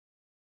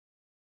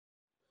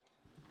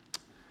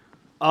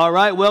All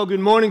right, well, good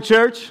morning,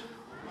 church.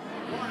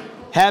 Good morning.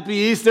 Happy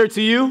Easter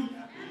to you.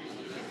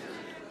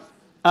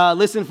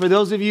 Listen, for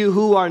those of you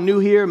who are new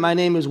here, my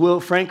name is Will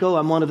Franco.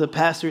 I'm one of the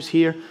pastors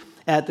here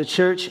at the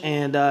church,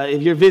 and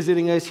if you're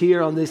visiting us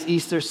here on this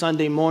Easter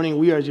Sunday morning,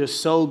 we are just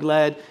so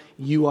glad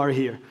you are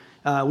here.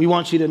 We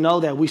want you to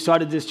know that we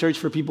started this church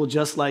for people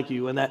just like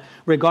you, and that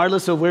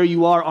regardless of where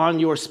you are on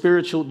your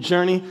spiritual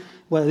journey,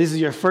 whether this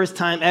is your first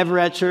time ever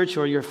at church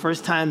or your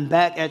first time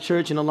back at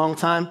church in a long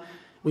time,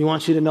 we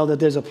want you to know that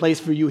there's a place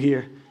for you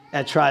here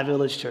at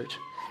Tri-Village Church.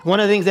 One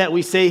of the things that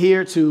we say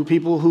here to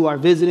people who are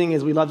visiting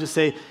is we love to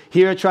say,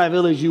 here at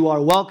Tri-Village, you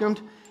are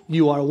welcomed,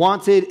 you are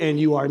wanted, and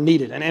you are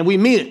needed. And we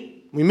mean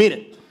it. We mean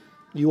it.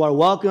 You are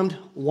welcomed,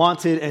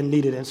 wanted, and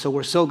needed. And so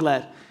we're so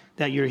glad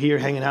that you're here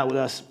hanging out with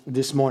us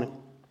this morning.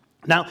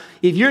 Now,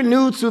 if you're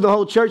new to the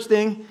whole church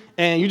thing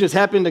and you just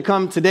happen to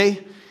come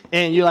today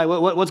and you're like,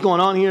 what's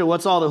going on here?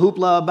 What's all the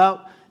hoopla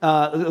about?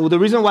 The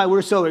reason why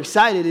we're so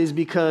excited is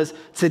because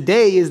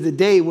today is the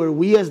day where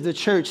we as the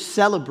church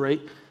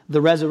celebrate the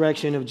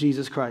resurrection of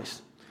Jesus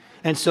Christ.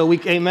 And so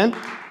amen?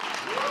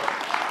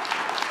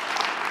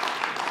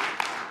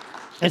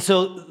 And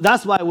so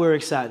that's why we're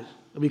excited,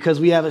 because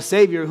we have a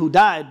Savior who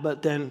died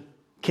but then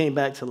came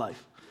back to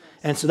life.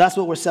 And so that's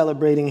what we're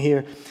celebrating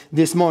here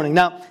this morning.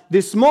 Now,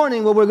 this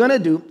morning, what we're going to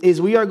do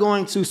is we are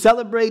going to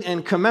celebrate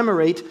and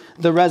commemorate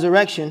the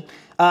resurrection,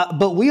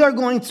 but we are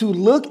going to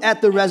look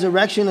at the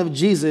resurrection of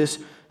Jesus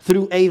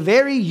through a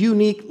very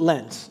unique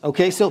lens,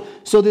 okay? So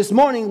this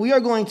morning, we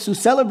are going to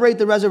celebrate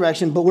the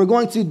resurrection, but we're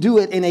going to do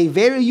it in a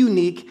very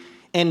unique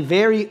and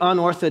very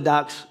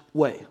unorthodox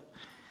way.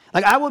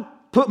 Like, I would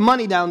put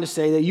money down to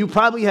say that you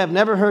probably have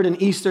never heard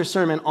an Easter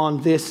sermon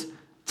on this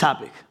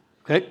topic,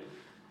 okay?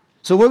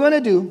 So what we're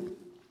going to do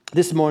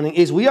this morning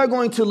is we are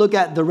going to look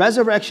at the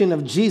resurrection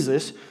of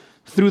Jesus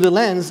through the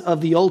lens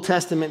of the Old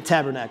Testament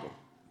tabernacle,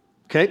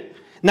 okay?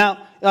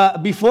 Now,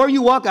 before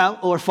you walk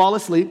out or fall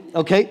asleep,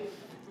 okay,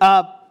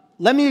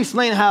 let me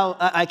explain how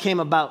I came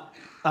about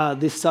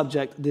this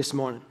subject this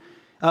morning.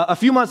 A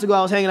few months ago,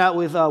 I was hanging out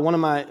with one of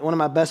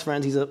my best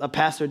friends. He's a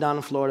pastor down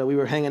in Florida. We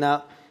were hanging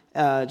out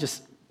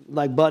just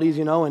like buddies,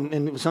 you know,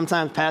 and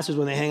sometimes pastors,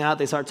 when they hang out,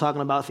 they start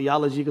talking about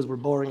theology because we're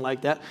boring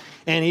like that.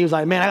 And he was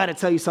like, man, I got to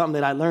tell you something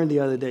that I learned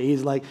the other day.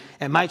 He's like,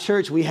 at my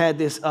church, we had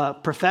this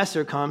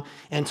professor come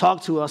and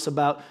talk to us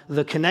about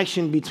the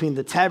connection between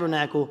the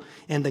tabernacle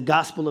and the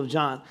Gospel of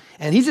John.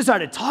 And he just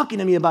started talking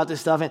to me about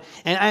this stuff.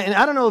 And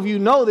I don't know if you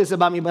know this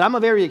about me, but I'm a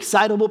very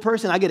excitable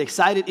person. I get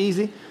excited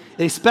easy,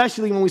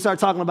 especially when we start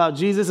talking about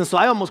Jesus. And so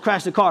I almost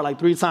crashed the car like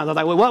 3 times. I was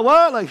like, wait,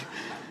 what?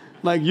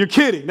 Like, you're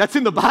kidding. That's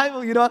in the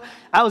Bible, you know?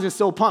 I was just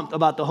so pumped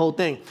about the whole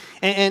thing.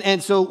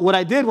 And so what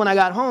I did when I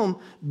got home,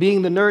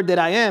 being the nerd that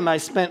I am, I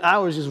spent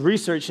hours just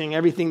researching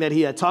everything that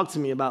he had talked to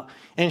me about.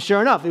 And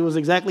sure enough, it was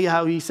exactly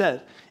how he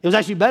said. It was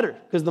actually better,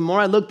 because the more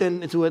I looked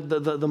into it,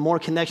 the more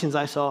connections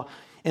I saw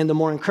and the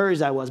more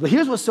encouraged I was. But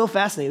here's what's so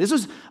fascinating. This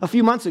was a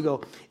few months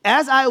ago.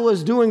 As I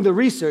was doing the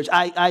research,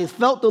 I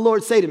felt the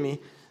Lord say to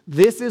me,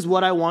 this is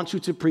what I want you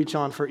to preach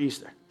on for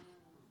Easter.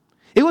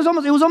 It was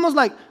almost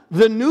like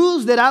the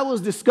news that I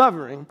was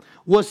discovering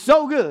was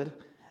so good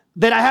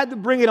that I had to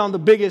bring it on the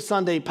biggest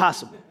Sunday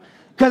possible,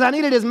 because I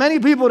needed as many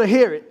people to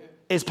hear it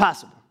as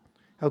possible,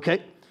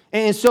 okay?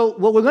 And so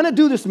what we're going to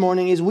do this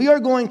morning is we are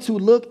going to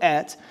look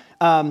at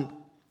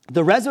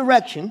the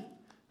resurrection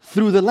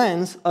through the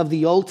lens of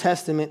the Old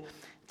Testament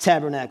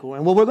tabernacle.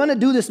 And what we're going to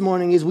do this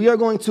morning is we are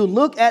going to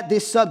look at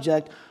this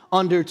subject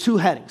under 2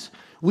 headings.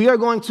 We are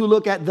going to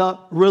look at the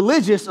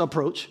religious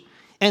approach,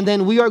 and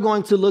then we are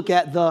going to look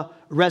at the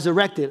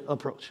resurrected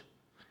approach.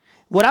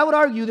 What I would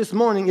argue this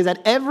morning is that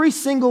every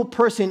single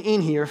person in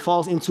here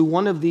falls into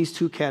one of these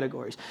 2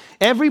 categories.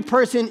 Every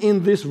person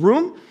in this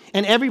room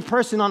and every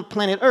person on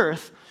planet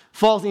Earth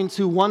falls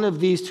into one of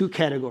these 2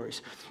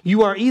 categories.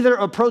 You are either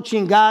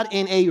approaching God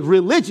in a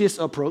religious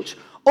approach,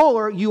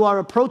 or you are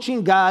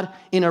approaching God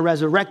in a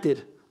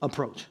resurrected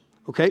approach,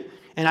 okay?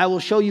 And I will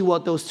show you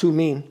what those 2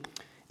 mean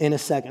in a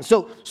second.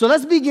 So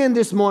let's begin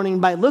this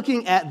morning by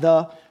looking at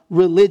the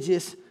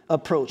religious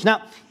approach.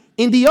 Now,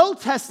 in the Old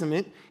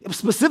Testament,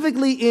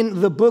 specifically in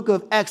the book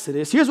of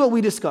Exodus, here's what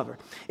we discover.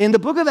 In the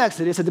book of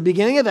Exodus, at the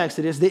beginning of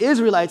Exodus, the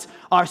Israelites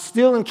are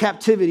still in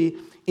captivity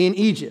in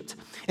Egypt.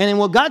 And then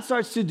what God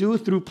starts to do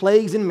through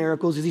plagues and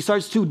miracles is he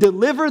starts to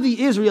deliver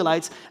the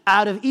Israelites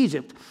out of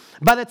Egypt.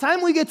 By the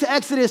time we get to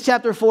Exodus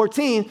chapter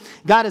 14,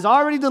 God has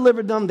already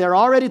delivered them. They're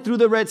already through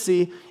the Red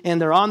Sea,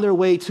 and they're on their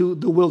way to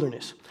the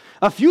wilderness.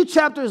 A few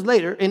chapters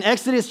later, in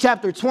Exodus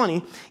chapter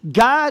 20,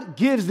 God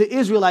gives the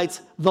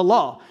Israelites the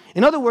law.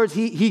 In other words,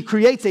 he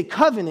creates a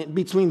covenant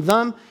between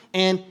them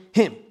and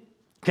him,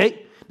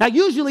 okay? Now,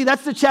 usually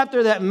that's the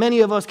chapter that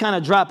many of us kind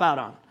of drop out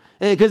on,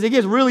 because it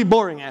gets really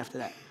boring after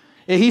that.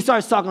 And he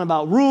starts talking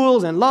about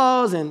rules and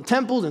laws and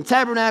temples and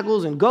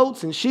tabernacles and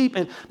goats and sheep,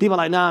 and people are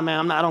like, nah,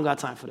 man, I don't got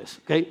time for this,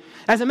 okay?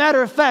 As a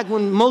matter of fact,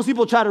 when most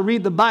people try to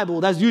read the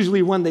Bible, that's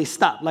usually when they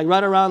stop, like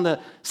right around the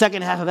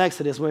second half of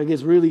Exodus, where it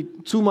gets really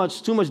too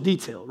much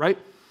detail, right?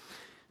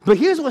 But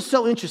here's what's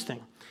so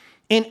interesting.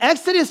 In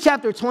Exodus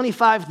chapter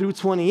 25 through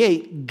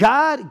 28,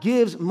 God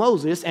gives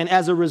Moses, and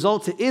as a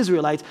result to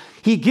Israelites,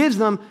 he gives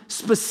them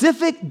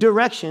specific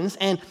directions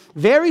and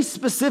very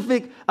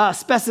specific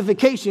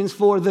specifications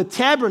for the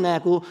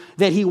tabernacle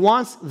that he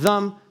wants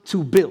them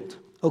to build.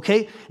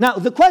 Okay? Now,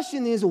 the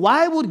question is,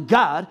 why would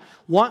God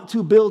want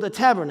to build a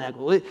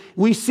tabernacle?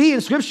 We see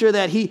in Scripture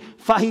that he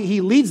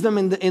leads them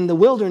in the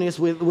wilderness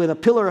with a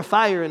pillar of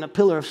fire and a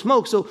pillar of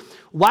smoke. So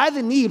why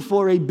the need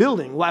for a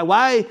building?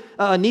 Why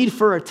a need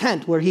for a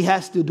tent where he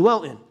has to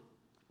dwell in?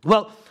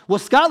 Well,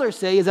 what scholars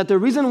say is that the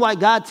reason why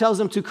God tells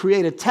them to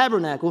create a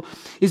tabernacle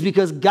is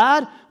because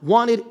God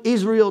wanted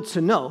Israel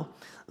to know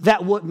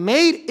that what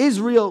made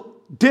Israel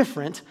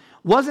different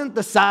wasn't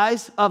the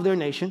size of their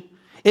nation.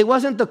 It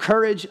wasn't the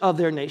courage of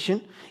their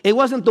nation. It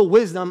wasn't the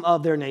wisdom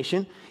of their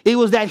nation. It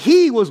was that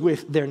he was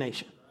with their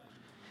nation.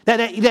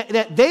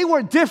 That they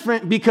were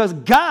different because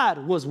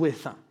God was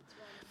with them.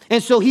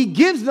 And so he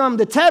gives them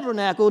the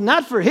tabernacle,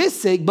 not for his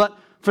sake, but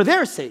for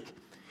their sake.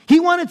 He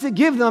wanted to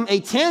give them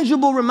a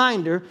tangible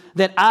reminder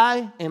that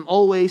I am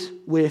always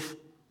with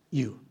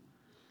you.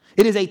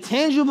 It is a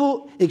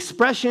tangible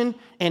expression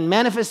and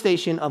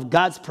manifestation of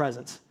God's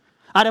presence.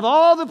 Out of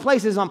all the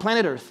places on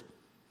planet Earth,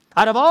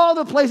 out of all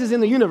the places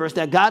in the universe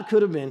that God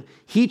could have been,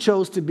 he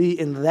chose to be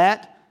in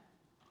that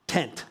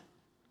tent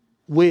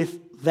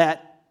with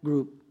that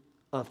group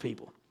of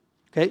people.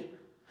 Okay?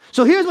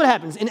 So here's what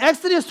happens. In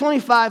Exodus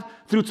 25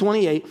 through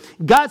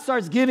 28, God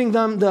starts giving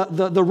them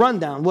the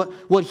rundown,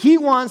 what he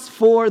wants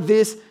for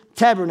this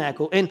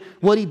tabernacle. And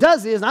what he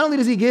does is, not only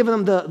does he give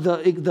them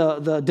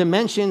the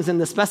dimensions and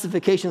the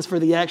specifications for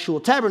the actual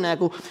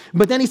tabernacle,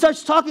 but then he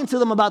starts talking to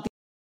them about the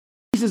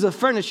pieces of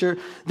furniture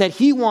that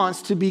he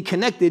wants to be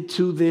connected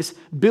to this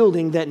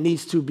building that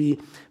needs to be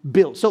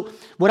built. So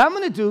what I'm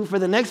going to do for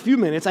the next few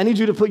minutes, I need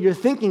you to put your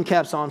thinking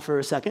caps on for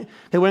a second.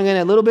 And we're going to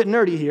get a little bit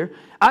nerdy here.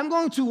 I'm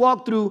going to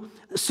walk through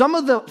some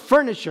of the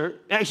furniture,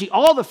 actually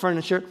all the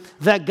furniture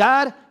that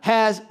God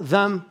has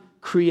them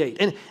create.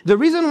 And the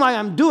reason why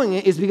I'm doing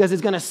it is because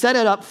it's going to set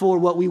it up for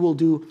what we will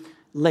do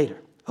later.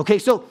 Okay,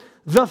 so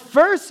the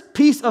first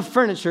piece of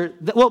furniture,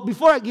 well,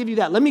 before I give you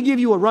that, let me give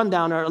you a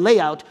rundown or a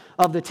layout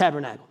of the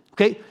tabernacle.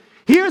 Okay,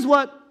 here's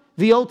what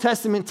the Old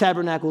Testament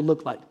tabernacle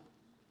looked like.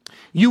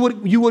 You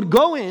would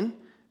go in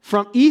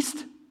from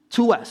east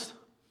to west.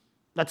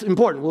 That's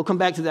important. We'll come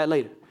back to that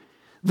later.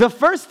 The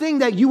first thing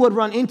that you would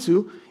run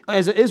into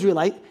as an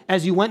Israelite,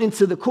 as you went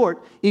into the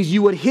court, is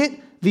you would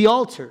hit the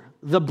altar,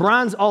 the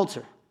bronze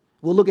altar.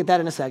 We'll look at that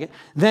in a second.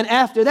 Then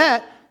after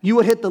that, you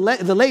would hit the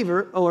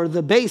laver or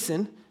the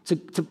basin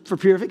for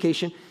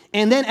purification.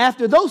 And then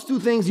after those two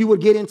things, you would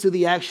get into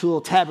the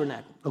actual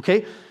tabernacle.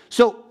 Okay?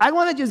 So I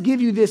want to just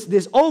give you this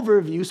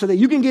overview so that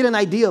you can get an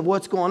idea of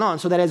what's going on,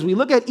 so that as we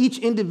look at each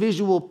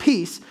individual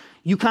piece,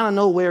 you kind of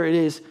know where it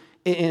is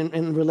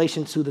in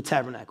relation to the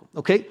tabernacle,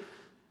 okay?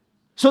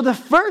 So the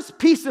first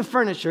piece of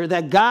furniture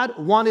that God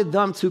wanted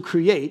them to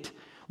create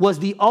was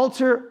the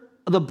altar,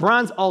 the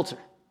bronze altar,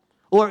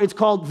 or it's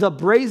called the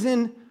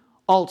brazen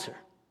altar.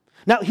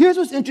 Now, here's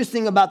what's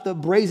interesting about the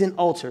brazen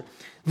altar.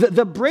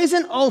 The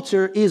brazen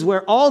altar is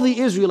where all the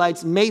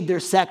Israelites made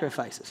their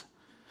sacrifices.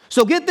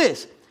 So get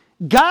this.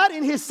 God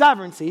in his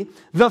sovereignty,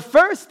 the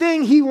first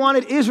thing he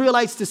wanted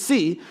Israelites to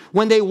see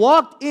when they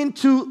walked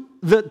into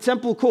the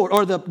temple court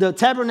or the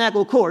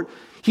tabernacle court,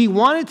 he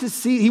wanted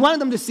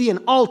them to see an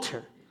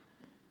altar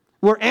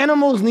where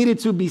animals needed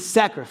to be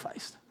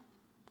sacrificed.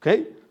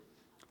 Okay?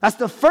 That's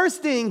the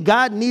first thing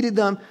God needed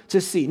them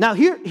to see. Now,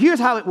 here's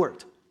how it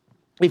worked.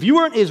 If you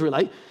were an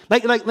Israelite,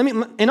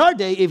 in our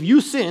day, if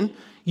you sin,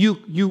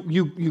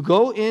 you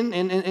go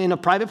in a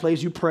private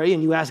place, you pray,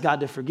 and you ask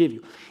God to forgive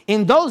you.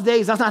 In those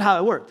days, that's not how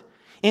it worked.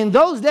 In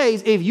those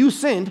days, if you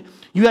sinned,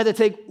 you had to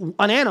take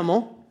an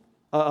animal,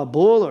 a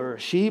bull or a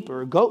sheep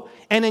or a goat,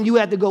 and then you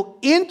had to go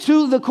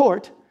into the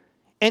court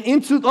and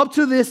up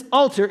to this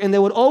altar, and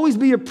there would always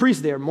be a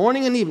priest there,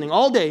 morning and evening,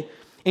 all day,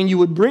 and you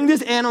would bring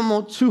this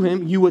animal to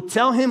him. You would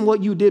tell him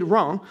what you did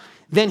wrong.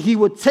 Then he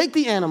would take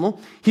the animal,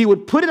 he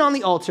would put it on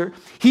the altar,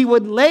 he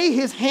would lay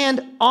his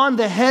hand on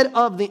the head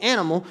of the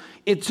animal.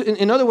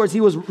 In other words,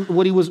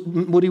 what he was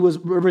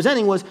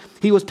representing was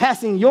he was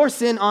passing your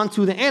sin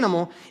onto the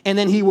animal, and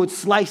then he would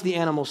slice the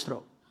animal's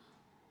throat.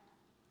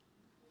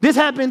 This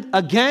happened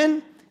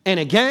again and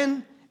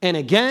again and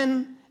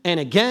again and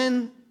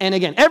again and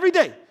again, every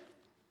day,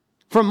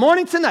 from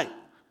morning to night.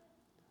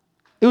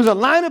 It was a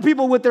line of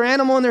people with their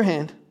animal in their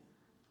hand,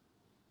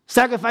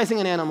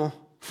 sacrificing an animal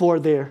for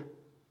their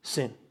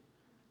sin.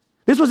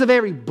 This was a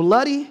very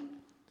bloody,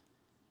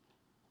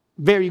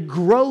 very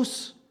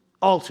gross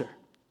altar.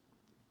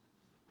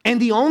 And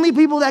the only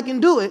people that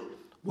can do it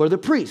were the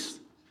priests.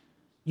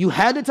 You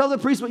had to tell the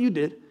priest what you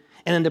did,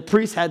 and then the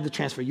priest had to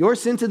transfer your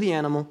sin to the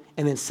animal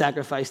and then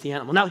sacrifice the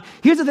animal. Now,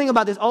 here's the thing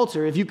about this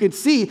altar. If you could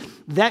see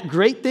that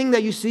great thing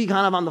that you see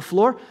kind of on the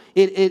floor,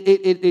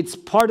 it's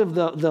part of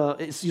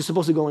you're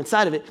supposed to go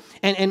inside of it.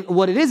 And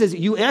what it is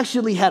you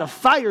actually had a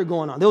fire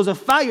going on. There was a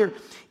fire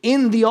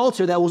in the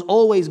altar that was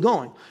always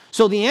going.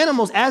 So the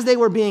animals, as they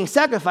were being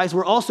sacrificed,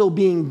 were also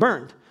being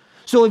burned.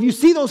 So if you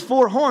see those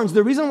 4 horns,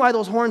 the reason why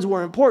those horns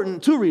were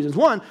important, 2 reasons.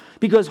 One,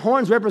 because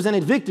horns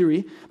represented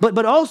victory,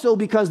 but also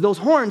because those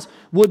horns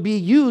would be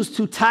used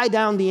to tie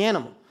down the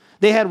animal.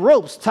 They had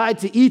ropes tied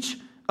to each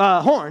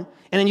horn,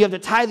 and then you have to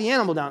tie the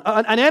animal down.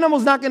 An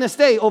animal's not going to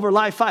stay over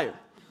live fire.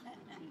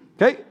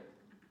 Okay?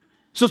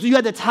 So you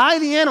had to tie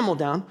the animal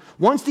down.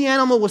 Once the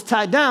animal was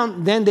tied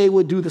down, then they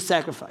would do the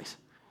sacrifice.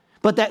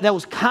 But that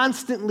was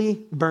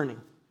constantly burning.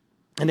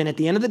 And then at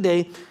the end of the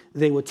day,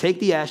 they would take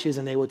the ashes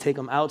and they would take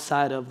them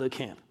outside of the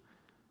camp.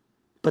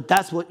 But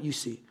that's what you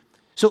see.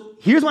 So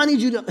here's what I need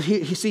you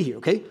to see here,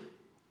 okay?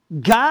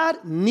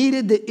 God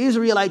needed the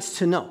Israelites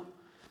to know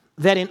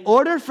that in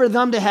order for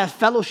them to have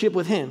fellowship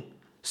with him,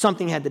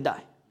 something had to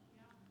die.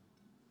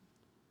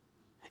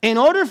 In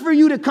order for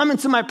you to come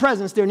into my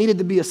presence, there needed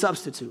to be a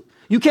substitute.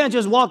 You can't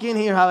just walk in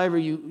here however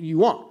you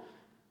want.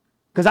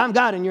 Because I'm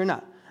God and you're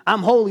not.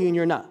 I'm holy and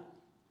you're not.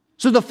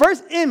 So the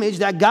first image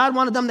that God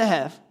wanted them to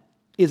have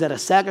is that a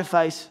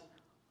sacrifice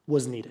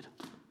was needed.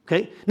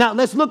 Okay? Now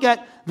let's look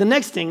at the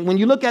next thing. When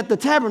you look at the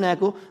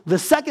tabernacle, the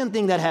second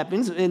thing that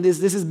happens, and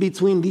this is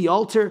between the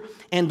altar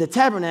and the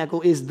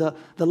tabernacle, is the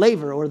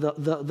laver or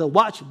the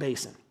watch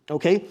basin.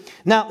 Okay?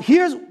 Now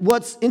here's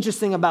what's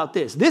interesting about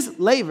this. This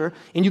laver,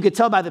 and you could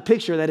tell by the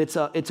picture that it's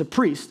a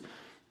priest.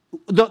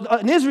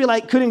 An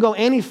Israelite couldn't go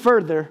any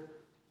further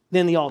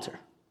than the altar.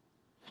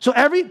 So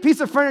every piece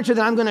of furniture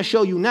that I'm going to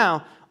show you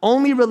now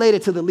only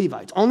related to the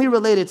Levites, only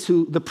related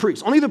to the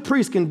priests. Only the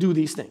priests can do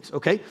these things,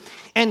 okay?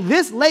 And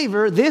this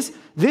laver, this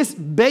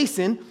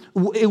basin,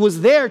 it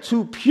was there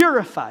to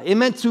purify.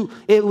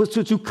 It was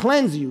to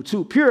cleanse you,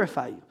 to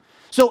purify you.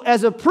 So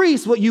as a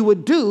priest, what you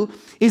would do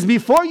is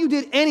before you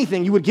did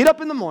anything, you would get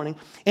up in the morning,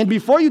 and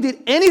before you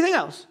did anything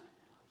else,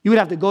 you would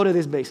have to go to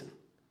this basin.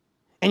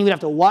 And you would have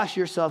to wash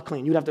yourself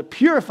clean. You would have to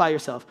purify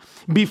yourself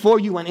before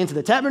you went into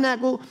the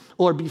tabernacle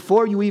or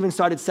before you even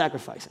started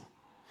sacrificing.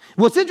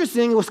 What's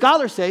interesting, what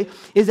scholars say,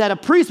 is that a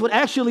priest would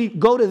actually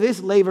go to this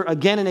laver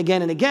again and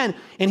again and again.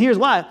 And here's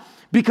why.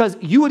 Because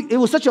it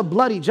was such a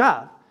bloody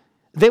job.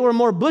 They were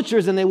more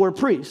butchers than they were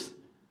priests.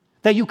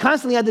 That you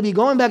constantly had to be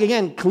going back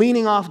again,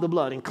 cleaning off the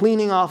blood and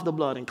cleaning off the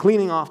blood and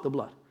cleaning off the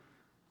blood.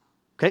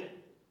 Okay?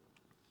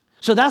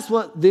 So that's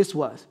what this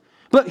was.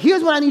 But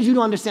here's what I need you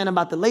to understand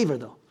about the laver,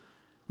 though.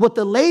 What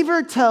the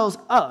laver tells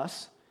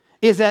us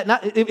is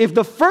that if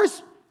the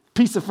first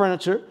piece of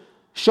furniture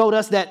showed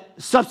us that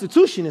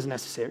substitution is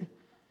necessary,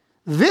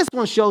 this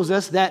one shows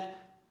us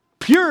that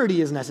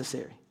purity is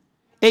necessary.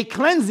 A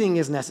cleansing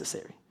is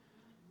necessary.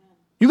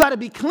 You got to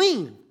be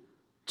clean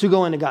to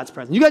go into God's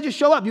presence. You got to just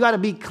show up. You got to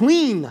be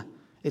clean,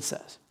 it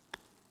says.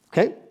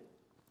 Okay?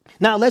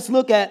 Now let's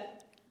look at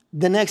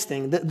the next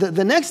thing.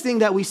 The next thing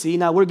that we see,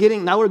 we're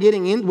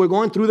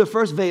going through the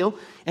first veil,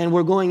 and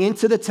we're going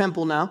into the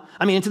temple now.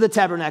 Into the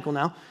tabernacle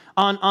now.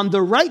 On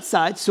the right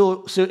side,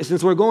 so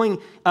since we're going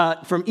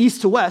from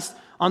east to west,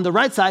 on the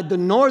right side, the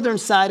northern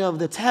side of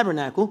the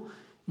tabernacle,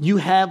 you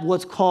have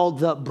what's called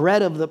the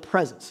bread of the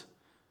presence,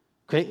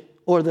 okay,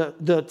 or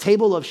the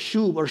table of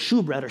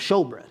showbread or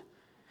showbread.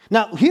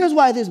 Now, here's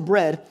why this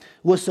bread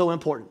was so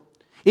important.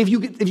 If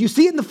you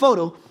see it in the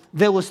photo,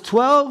 there was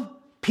 12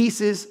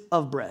 pieces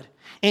of bread.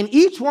 And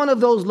each one of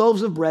those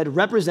loaves of bread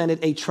represented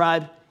a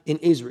tribe in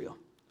Israel.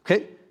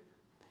 Okay?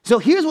 So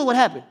here's what would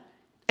happen.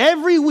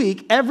 Every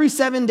week, every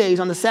 7 days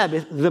on the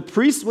Sabbath, the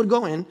priests would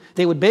go in,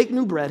 they would bake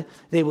new bread,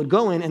 they would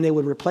go in and they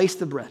would replace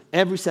the bread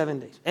every 7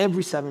 days,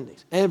 every 7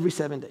 days, every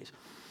 7 days.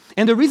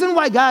 And the reason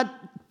why God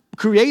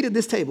created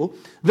this table,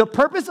 the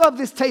purpose of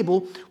this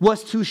table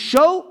was to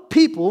show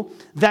people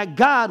that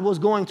God was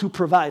going to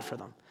provide for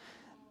them.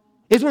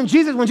 It's when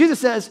Jesus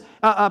says,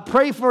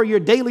 pray for your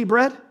daily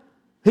bread,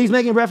 he's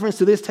making reference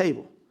to this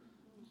table.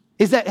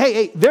 Is that,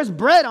 hey, there's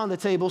bread on the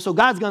table, so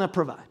God's going to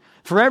provide.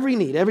 For every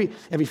need, every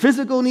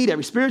physical need,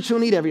 every spiritual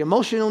need, every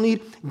emotional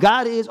need,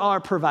 God is our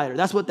provider.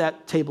 That's what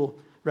that table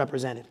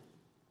represented.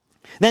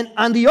 Then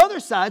on the other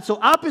side, so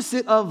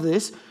opposite of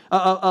this,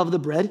 of the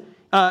bread,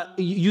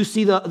 you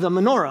see the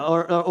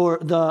menorah or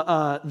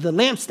the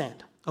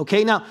lampstand.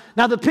 Okay, now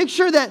the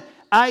picture that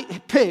I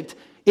picked,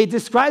 it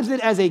describes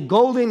it as a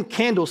golden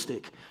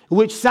candlestick,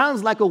 which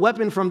sounds like a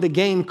weapon from the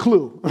game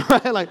Clue,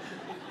 right? Like,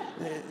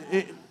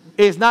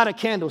 it's not a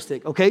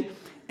candlestick, okay?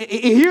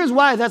 Here's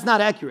why that's not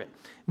accurate.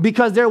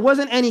 Because there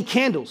wasn't any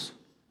candles.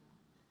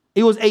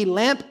 It was an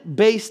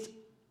oil-based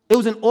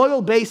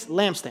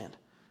lampstand.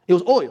 It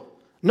was oil,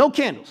 no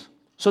candles.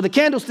 So the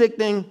candlestick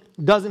thing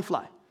doesn't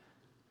fly.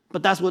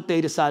 But that's what they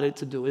decided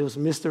to do. It was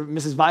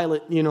Mrs.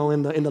 Violet,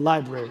 in the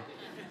library.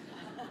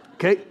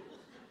 Okay?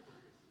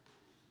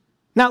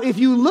 Now, if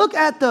you look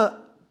at the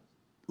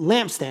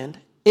lampstand,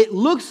 it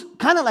looks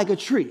kind of like a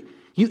tree.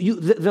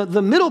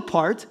 The middle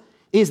part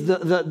is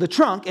the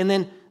trunk, and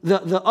then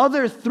the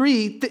other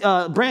 3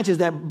 branches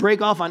that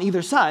break off on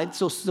either side,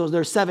 so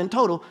there's 7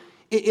 total,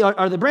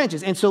 are the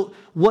branches. And so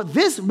what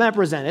this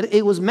represented,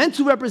 it was meant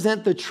to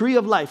represent the tree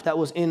of life that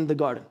was in the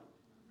garden.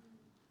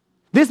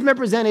 This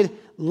represented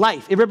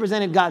life. It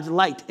represented God's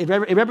light. It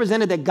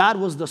represented that God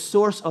was the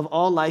source of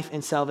all life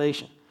and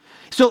salvation.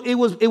 So it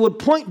would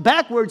point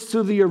backwards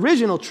to the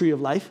original tree of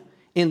life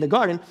in the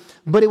garden,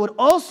 but it would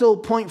also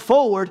point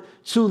forward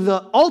to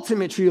the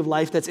ultimate tree of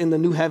life that's in the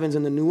new heavens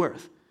and the new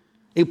earth.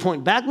 It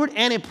pointed backward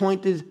and it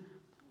pointed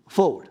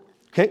forward.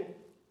 Okay?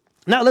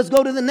 Now let's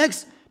go to the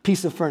next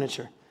piece of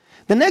furniture.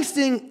 The next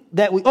thing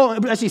that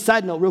actually,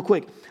 side note real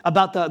quick,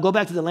 go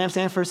back to the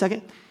lampstand for a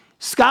second.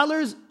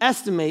 Scholars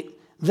estimate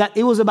that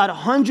it was about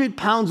 100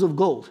 pounds of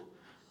gold.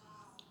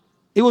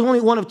 It was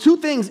only one of two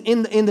things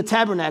in the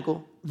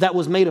tabernacle that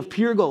was made of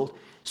pure gold.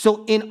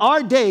 So in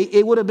our day,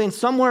 it would have been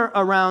somewhere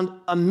around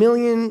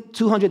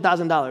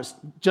 $1,200,000,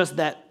 just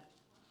that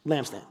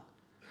lampstand.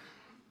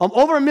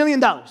 Over $1 million.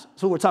 That's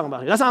what we're talking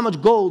about here. That's how much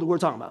gold we're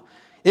talking about.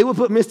 It would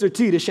put Mr.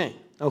 T to shame,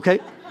 okay?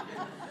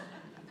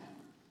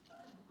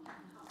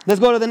 Let's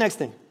go to the next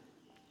thing.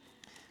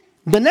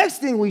 The next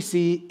thing we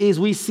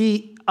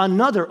see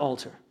another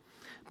altar.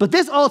 But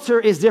this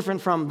altar is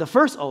different from the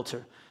first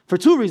altar for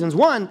two reasons.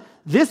 One,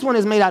 this one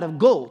is made out of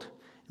gold.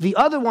 The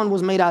other one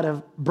was made out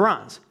of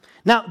bronze.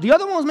 Now, the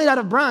other one was made out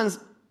of bronze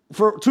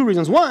for two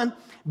reasons. One,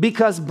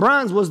 because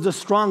bronze was the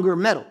stronger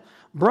metal.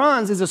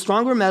 Bronze is a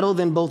stronger metal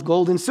than both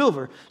gold and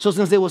silver. So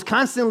since there was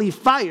constantly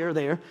fire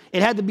there,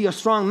 it had to be a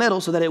strong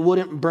metal so that it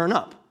wouldn't burn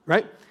up,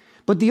 right?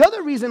 But the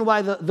other reason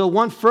why the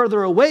one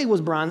further away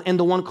was bronze and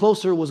the one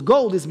closer was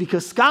gold is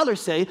because scholars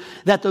say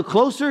that the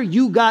closer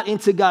you got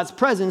into God's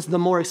presence, the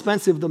more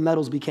expensive the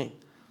metals became.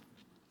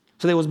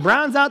 So there was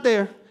bronze out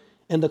there,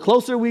 and the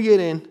closer we get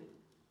in,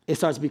 it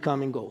starts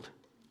becoming gold.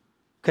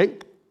 Okay?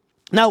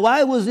 Now,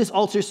 why was this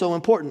altar so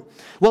important?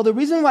 Well, the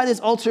reason why this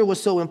altar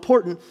was so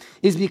important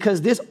is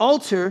because this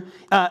altar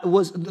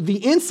was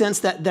the incense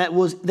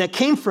that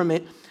came from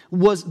it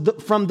was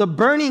from the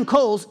burning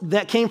coals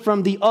that came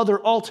from the other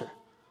altar.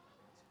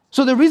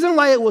 So the reason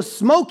why it was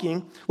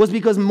smoking was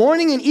because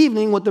morning and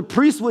evening, what the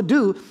priests would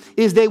do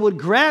is they would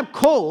grab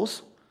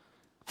coals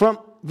from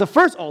the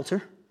first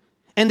altar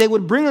and they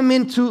would bring them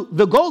into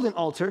the golden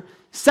altar,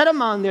 set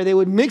them on there. They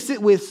would mix it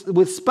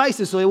with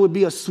spices so it would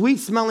be a sweet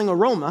smelling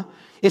aroma.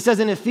 It says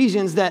in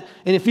Ephesians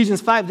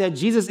 5 that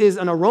Jesus is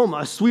an aroma,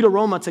 a sweet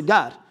aroma to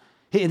God.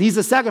 He's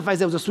a sacrifice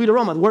that was a sweet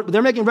aroma.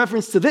 They're making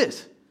reference to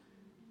this.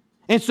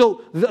 And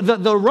so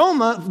the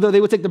aroma, they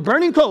would take the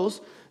burning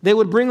coals, they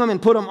would bring them and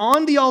put them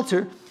on the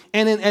altar.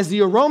 And then as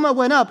the aroma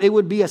went up, it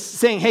would be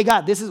saying, hey,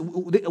 God,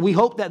 we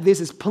hope that this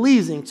is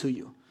pleasing to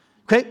you.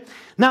 Okay?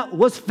 Now,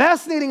 what's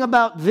fascinating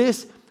about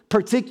this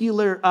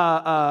particular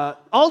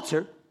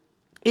altar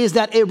is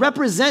that it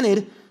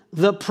represented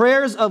the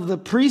prayers of the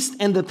priest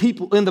and the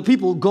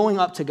people going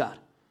up to God.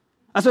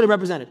 That's what it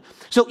represented.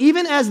 So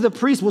even as the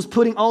priest was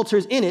putting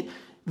altars in it,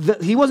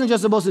 he wasn't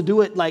just supposed to do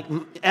it like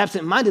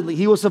absent-mindedly.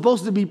 He was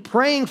supposed to be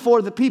praying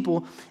for the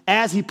people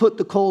as he put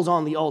the coals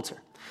on the altar.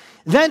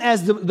 Then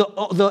as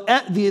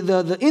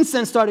the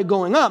incense started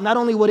going up, not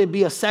only would it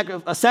be a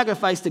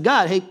sacrifice to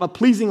God, hey, a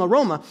pleasing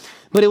aroma,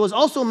 but it was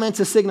also meant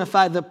to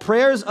signify the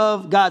prayers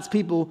of God's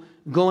people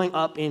going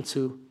up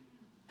into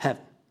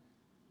heaven.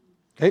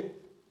 Okay?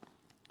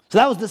 So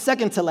that was the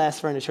second to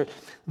last furniture.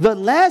 The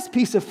last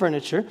piece of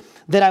furniture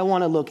that I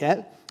want to look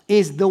at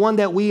is the one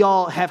that we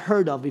all have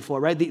heard of before,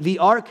 right? The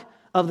Ark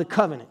of the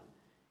Covenant.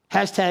 #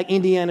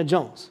 Indiana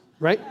Jones,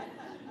 right?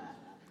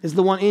 It's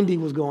the one Indy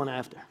was going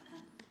after.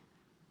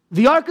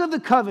 The Ark of the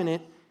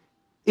Covenant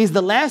is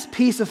the last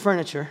piece of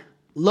furniture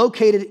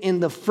located in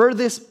the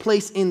furthest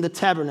place in the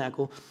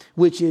tabernacle,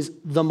 which is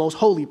the most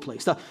holy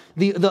place.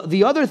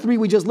 The other three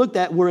we just looked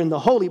at were in the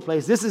holy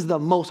place. This is the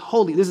most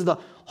holy. This is the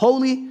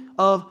Holy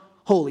of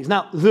Holies.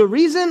 Now, the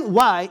reason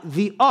why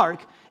the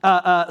Ark,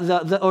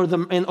 or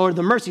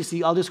the mercy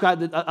seat,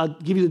 I'll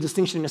give you the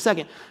distinction in a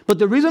second. But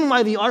the reason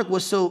why the Ark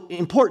was so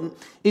important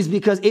is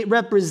because it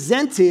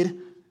represented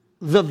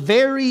the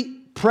very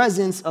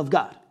presence of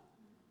God.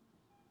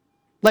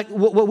 Like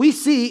what we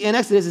see in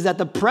Exodus is that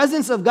the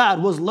presence of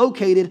God was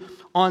located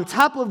on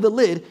top of the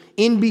lid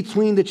in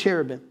between the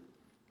cherubim.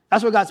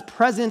 That's where God's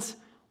presence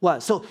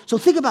was. So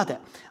think about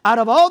that. Out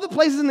of all the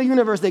places in the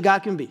universe that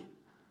God can be,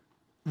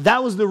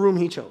 that was the room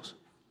he chose.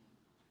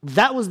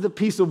 That was the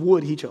piece of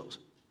wood he chose.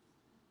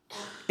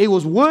 It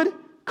was wood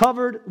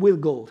covered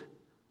with gold.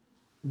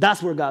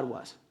 That's where God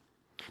was.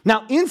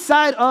 Now,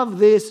 inside of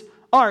this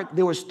ark,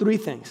 there was three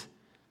things.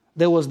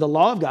 There was the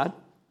law of God.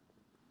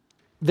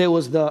 There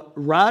was the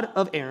rod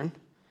of Aaron,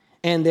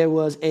 and there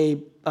was a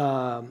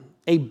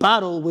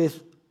bottle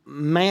with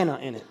manna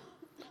in it.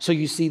 So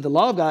you see the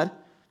law of God,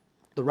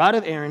 the rod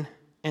of Aaron,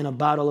 and a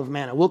bottle of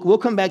manna. We'll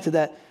come back to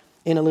that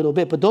in a little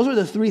bit, but those are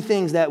the three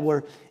things that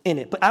were in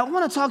it. But I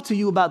want to talk to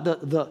you about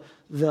the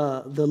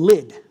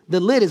lid. The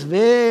lid is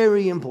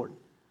very important.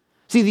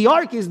 See, the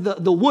ark is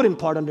the wooden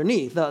part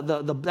underneath,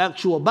 the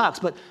actual box,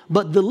 but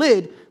the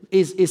lid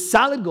is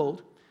solid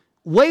gold,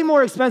 way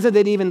more expensive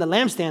than even the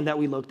lampstand that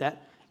we looked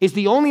at. It's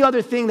the only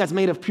other thing that's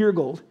made of pure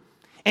gold.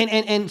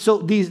 And so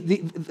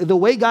the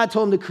way God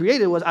told him to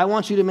create it was, I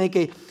want you to make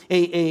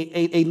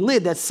a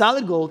lid that's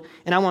solid gold,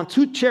 and I want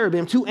two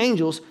cherubim, two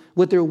angels,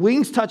 with their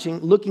wings touching,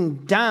 looking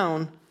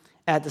down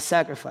at the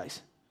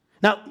sacrifice.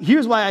 Now,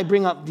 here's why I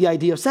bring up the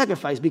idea of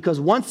sacrifice, because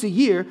once a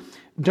year,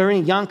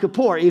 during Yom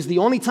Kippur is the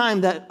only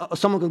time that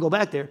someone can go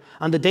back there.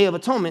 On the Day of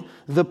Atonement,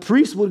 the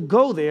priest would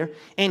go there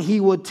and he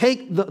would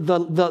take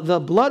the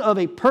blood of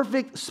a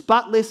perfect,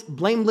 spotless,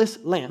 blameless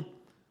lamb,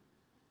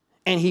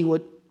 and he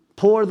would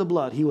pour the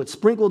blood. He would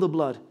sprinkle the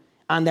blood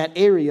on that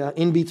area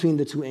in between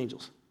the two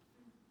angels.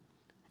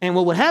 And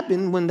what would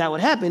happen when that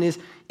would happen is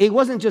it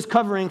wasn't just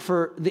covering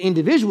for the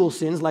individual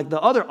sins like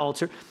the other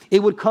altar.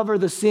 It would cover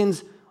the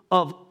sins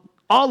of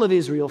all of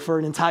Israel for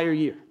an entire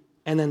year.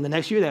 And then the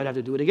next year they would have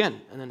to do it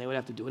again. And then they would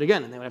have to do it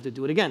again. And they would have to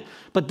do it again.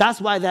 But that's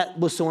why that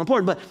was so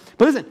important. But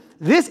listen,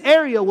 this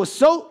area was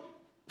so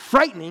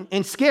frightening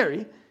and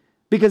scary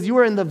because you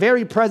were in the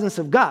very presence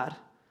of God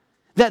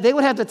that they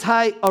would have to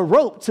tie a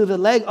rope to the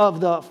leg of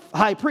the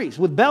high priest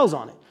with bells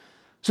on it.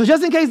 So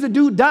just in case the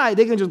dude died,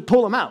 they can just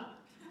pull him out.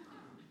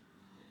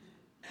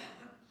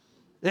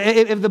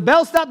 If the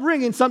bell stopped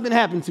ringing, something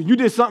happened to you. You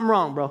did something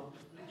wrong, bro.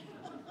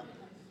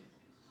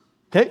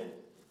 Okay?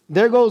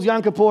 There goes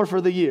Yom Kippur for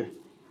the year.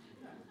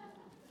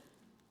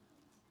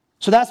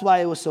 So that's why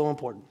it was so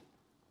important.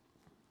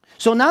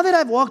 So now that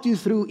I've walked you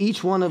through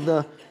each one of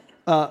the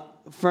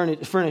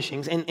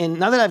furnishings, and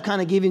now that I've kind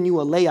of given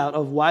you a layout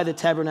of why the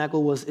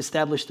tabernacle was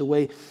established the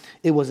way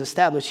it was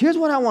established, here's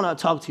what I want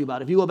to talk to you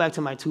about. If you go back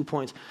to my 2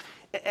 points.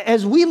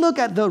 As we look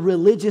at the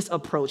religious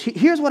approach,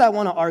 here's what I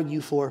want to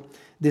argue for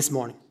this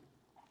morning.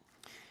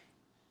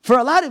 For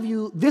a lot of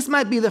you, this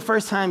might be the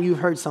first time you've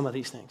heard some of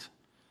these things.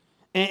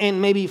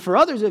 And maybe for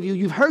others of you,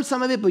 you've heard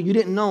some of it, but you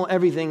didn't know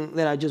everything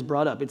that I just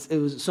brought up. It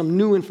was some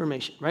new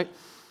information, right?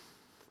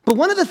 But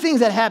one of the things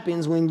that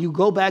happens when you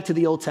go back to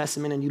the Old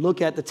Testament and you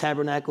look at the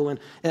tabernacle and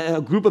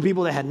a group of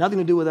people that had nothing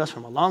to do with us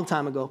from a long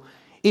time ago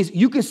is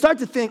you can start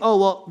to think, oh,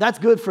 well, that's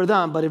good for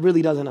them, but it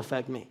really doesn't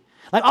affect me.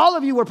 Like all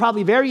of you were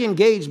probably very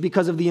engaged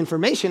because of the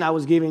information I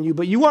was giving you,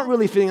 but you weren't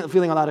really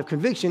feeling a lot of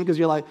conviction because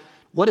you're like,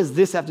 what does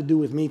this have to do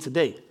with me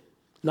today?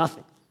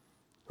 Nothing,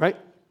 right?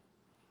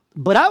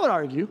 But I would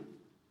argue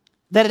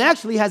that it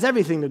actually has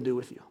everything to do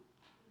with you.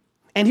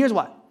 And here's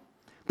why.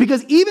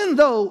 Because even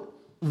though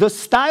the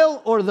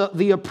style or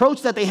the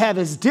approach that they have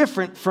is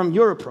different from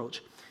your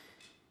approach,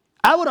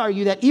 I would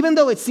argue that even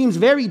though it seems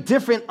very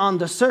different on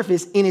the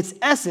surface, in its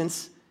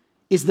essence,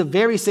 it's the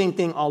very same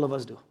thing all of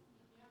us do.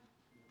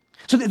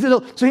 So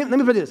let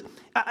me put this.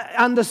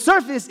 On the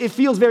surface, it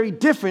feels very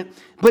different,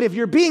 but if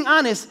you're being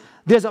honest,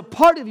 there's a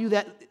part of you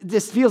that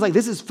just feels like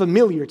this is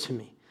familiar to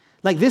me.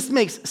 Like this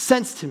makes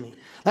sense to me.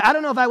 Like, I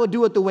don't know if I would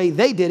do it the way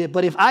they did it,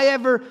 but if I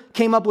ever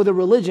came up with a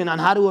religion on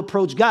how to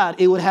approach God,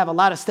 it would have a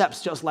lot of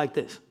steps just like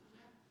this.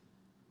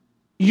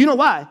 You know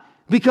why?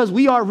 Because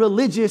we are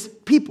religious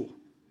people.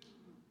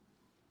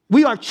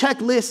 We are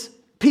checklist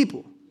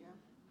people.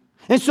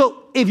 And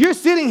so if you're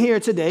sitting here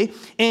today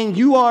and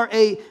you are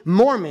a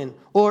Mormon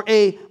or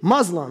a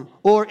Muslim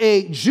or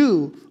a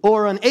Jew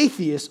or an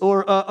atheist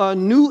or a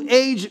New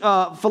Age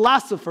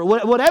philosopher,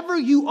 whatever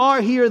you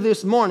are here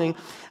this morning,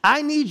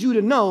 I need you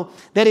to know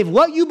that if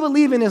what you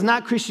believe in is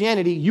not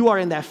Christianity, you are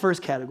in that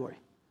first category.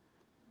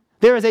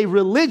 There is a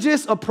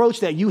religious approach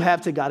that you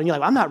have to God. And you're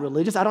like, I'm not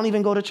religious. I don't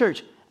even go to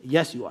church.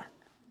 Yes, you are.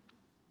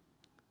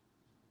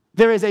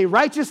 There is a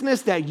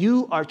righteousness that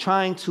you are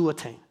trying to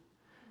attain.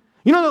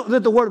 You know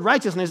that the word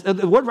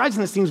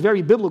righteousness seems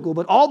very biblical,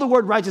 but all the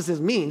word righteousness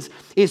means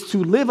is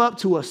to live up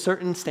to a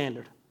certain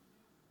standard.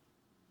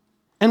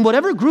 And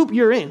whatever group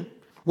you're in,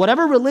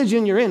 whatever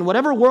religion you're in,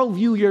 whatever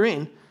worldview you're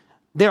in,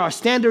 there are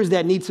standards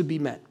that need to be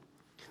met.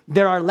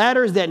 There are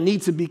ladders that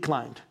need to be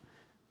climbed.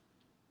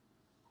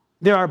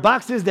 There are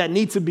boxes that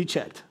need to be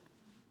checked.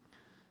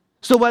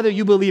 So whether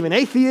you believe in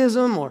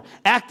atheism or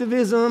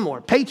activism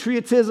or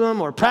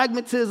patriotism or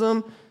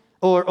pragmatism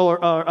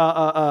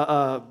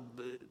or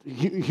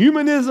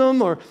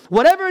humanism or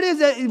whatever it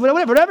is,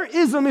 whatever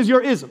ism is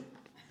your ism.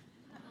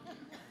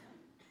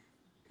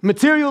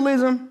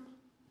 Materialism,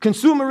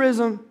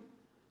 consumerism,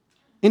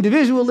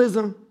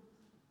 individualism,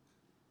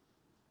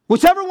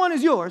 whichever one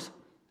is yours,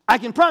 I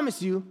can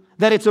promise you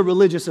that it's a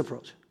religious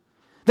approach.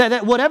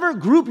 That whatever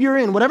group you're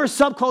in, whatever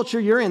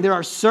subculture you're in, there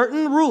are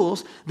certain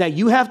rules that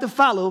you have to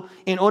follow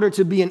in order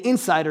to be an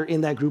insider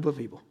in that group of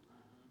people.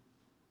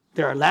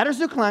 There are ladders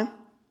to climb,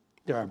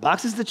 there are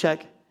boxes to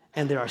check,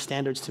 and there are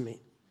standards to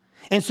meet.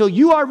 And so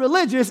you are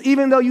religious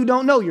even though you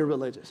don't know you're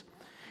religious.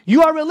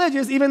 You are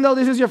religious even though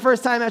this is your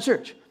first time at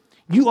church.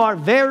 You are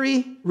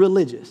very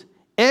religious.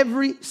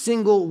 Every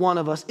single one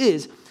of us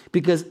is,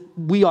 because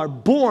we are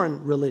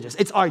born religious.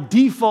 It's our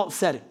default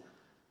setting.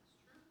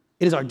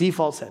 It is our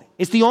default setting.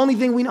 It's the only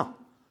thing we know.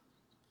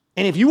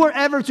 And if you were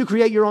ever to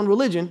create your own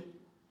religion,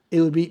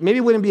 it would be, maybe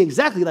it wouldn't be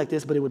exactly like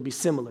this, but it would be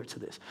similar to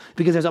this.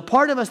 Because there's a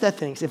part of us that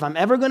thinks, if I'm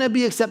ever going to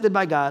be accepted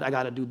by God, I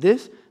got to do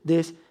this.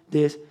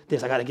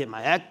 I got to get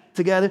my act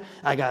together.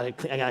 I got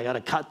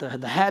to cut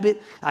the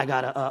habit. I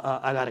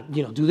got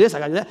to do this. I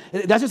got to do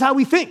that. That's just how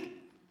we think.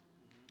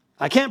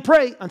 I can't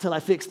pray until I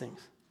fix things.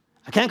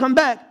 I can't come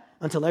back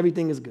until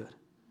everything is good.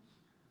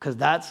 Because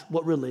that's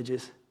what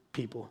religious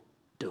people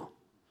do.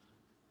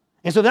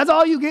 And so if that's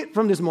all you get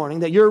from this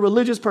morning, that you're a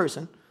religious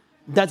person,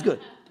 that's good.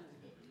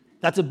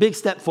 That's a big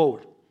step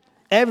forward.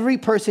 Every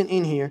person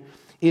in here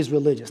is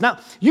religious. Now,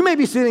 you may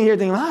be sitting here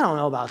thinking, I don't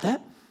know about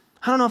that.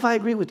 I don't know if I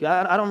agree with you.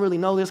 I don't really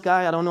know this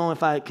guy. I don't know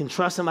if I can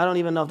trust him. I don't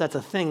even know if that's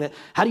a thing.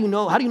 How do you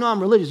know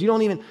I'm religious? You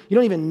don't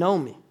even know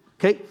me.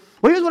 Okay?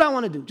 Well, here's what I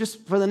want to do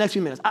just for the next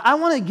few minutes. I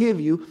want to give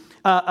you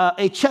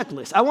a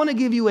checklist. I want to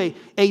give you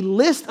a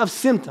list of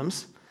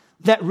symptoms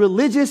that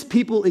religious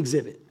people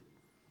exhibit.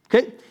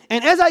 Okay?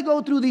 And as I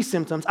go through these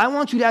symptoms, I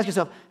want you to ask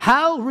yourself,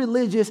 how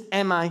religious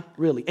am I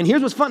really? And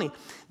here's what's funny.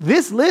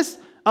 This list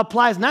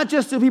applies not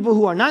just to people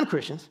who are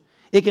non-Christians.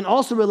 It can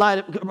also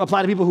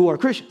apply to people who are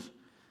Christians.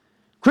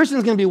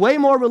 Christians can be way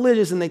more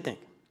religious than they think.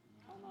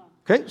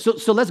 Okay?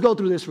 So let's go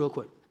through this real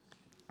quick.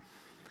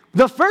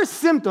 The first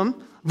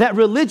symptom that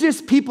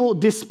religious people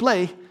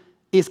display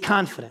is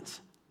confidence.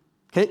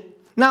 Okay?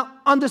 Now,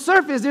 on the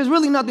surface, there's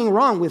really nothing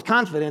wrong with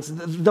confidence.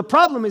 The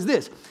problem is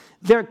this.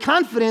 Their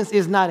confidence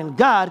is not in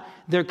God.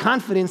 Their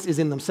confidence is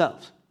in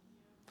themselves.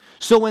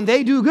 So when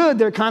they do good,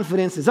 their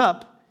confidence is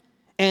up.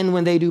 And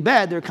when they do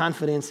bad, their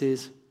confidence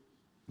is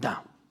down.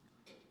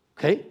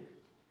 Okay?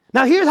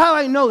 Now, here's how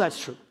I know that's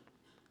true.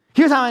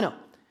 Here's how I know.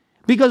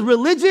 Because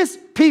religious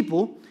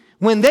people,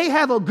 when they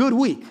have a good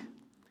week,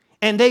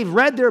 and they've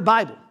read their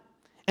Bible,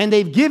 and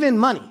they've given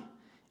money,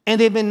 and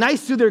they've been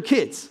nice to their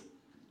kids,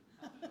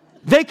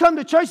 they come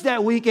to church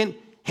that week and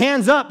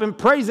hands up and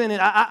praising,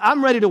 and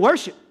I'm ready to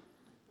worship.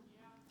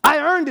 I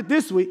earned it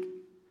this week.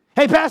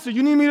 Hey, pastor,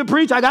 you need me to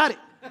preach? I got it.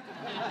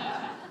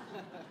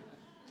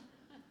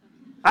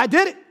 I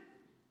did it.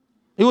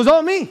 It was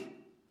all me.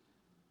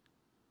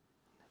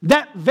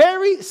 That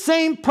very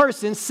same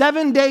person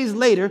 7 days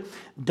later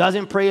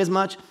doesn't pray as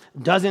much,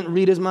 doesn't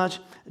read as much,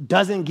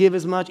 doesn't give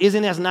as much,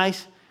 isn't as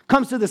nice,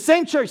 comes to the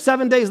same church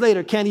 7 days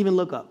later, can't even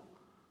look up.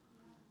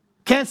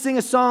 Can't sing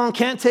a song,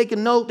 can't take a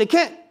note. They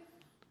can't.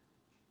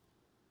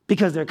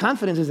 Because their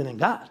confidence isn't in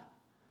God.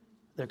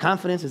 Their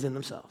confidence is in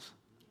themselves.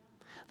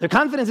 Their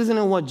confidence isn't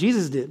in what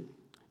Jesus did.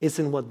 It's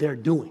in what they're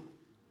doing.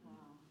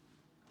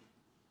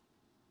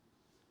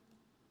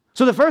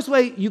 So the first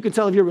way you can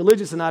tell if you're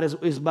religious or not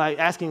is by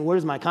asking,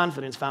 where's my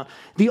confidence found?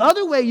 The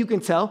other way you can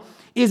tell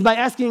is by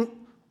asking,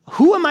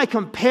 who am I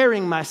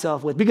comparing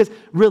myself with? Because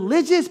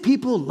religious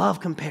people love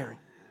comparing.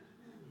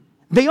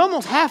 They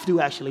almost have to,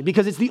 actually,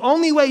 because it's the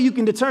only way you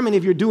can determine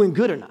if you're doing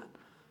good or not.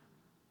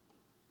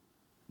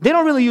 They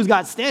don't really use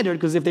God's standard,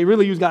 because if they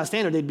really use God's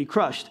standard, they'd be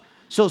crushed.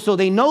 So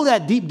they know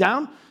that deep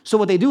down. So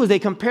what they do is they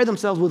compare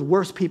themselves with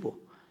worse people.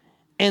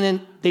 And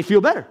then they feel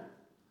better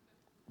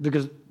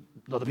because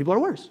other people are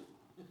worse.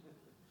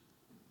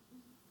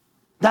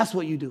 That's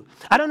what you do.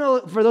 I don't know,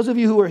 for those of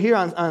you who were here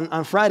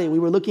on Friday, we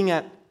were looking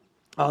at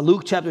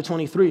Luke chapter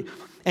 23.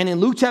 And in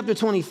Luke chapter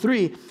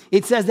 23,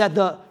 it says that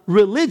the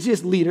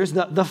religious leaders,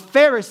 the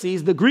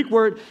Pharisees, the Greek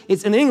word,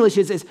 it's in English,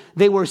 it says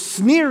they were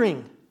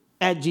sneering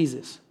at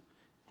Jesus.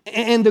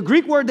 And the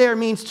Greek word there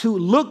means to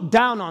look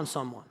down on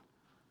someone,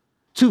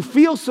 to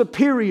feel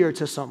superior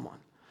to someone.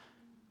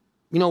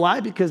 You know why?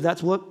 Because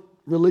that's what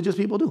religious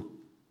people do.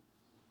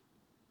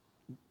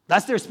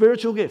 That's their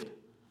spiritual gift.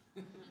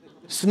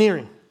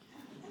 Sneering.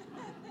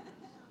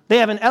 They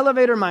have an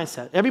elevator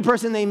mindset. Every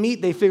person they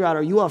meet, they figure out,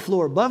 are you a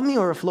floor above me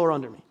or a floor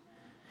under me?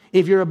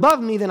 If you're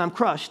above me, then I'm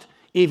crushed.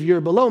 If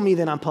you're below me,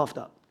 then I'm puffed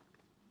up.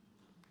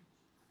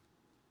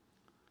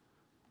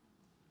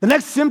 The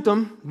next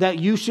symptom that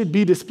you should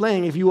be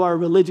displaying if you are a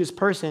religious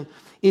person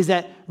is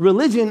that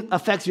religion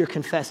affects your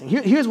confessing.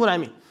 Here's what I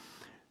mean.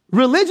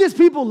 Religious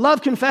people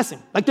love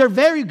confessing. Like, they're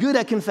very good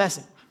at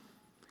confessing.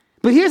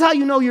 But here's how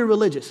you know you're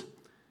religious.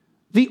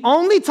 The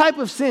only type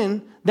of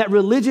sin that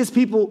religious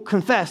people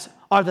confess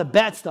are the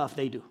bad stuff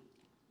they do.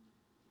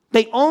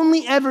 They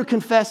only ever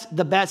confess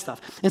the bad stuff.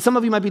 And some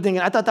of you might be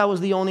thinking, I thought that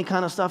was the only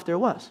kind of stuff there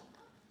was.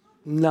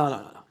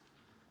 No.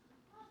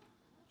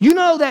 You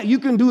know that you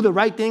can do the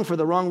right thing for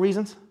the wrong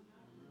reasons?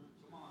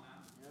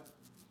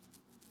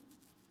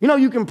 You know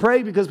you can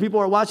pray because people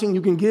are watching.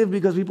 You can give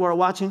because people are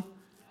watching.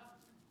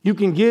 You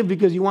can give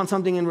because you want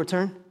something in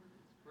return.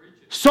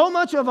 So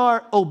much of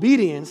our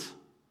obedience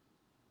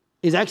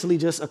is actually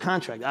just a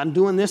contract. I'm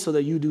doing this so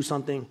that you do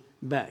something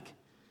back.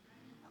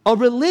 A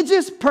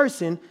religious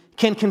person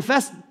can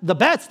confess the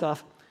bad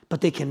stuff, but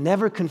they can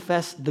never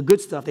confess the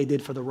good stuff they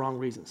did for the wrong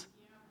reasons.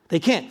 They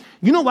can't.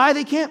 You know why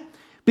they can't?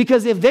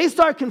 Because if they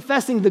start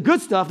confessing the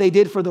good stuff they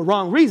did for the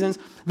wrong reasons,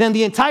 then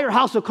the entire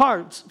house of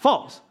cards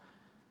falls.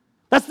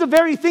 That's the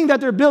very thing that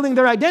they're building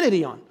their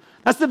identity on.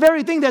 That's the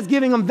very thing that's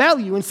giving them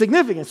value and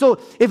significance. So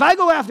if I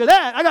go after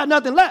that, I got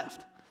nothing left.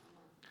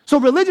 So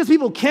religious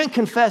people can't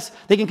confess.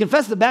 They can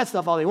confess the bad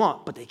stuff all they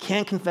want, but they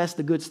can't confess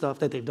the good stuff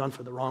that they've done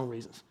for the wrong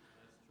reasons.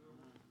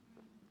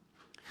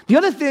 The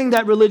other thing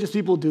that religious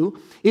people do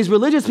is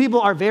religious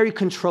people are very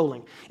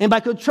controlling. And by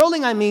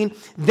controlling, I mean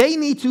they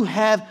need to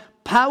have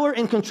power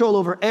and control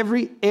over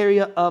every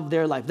area of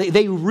their life.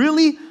 They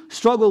really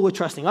struggle with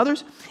trusting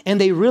others, and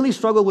they really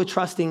struggle with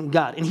trusting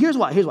God. And here's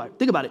why.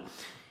 Think about it.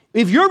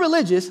 If you're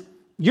religious,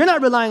 you're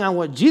not relying on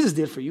what Jesus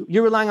did for you.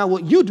 You're relying on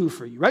what you do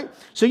for you, right?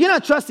 So you're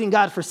not trusting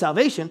God for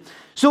salvation.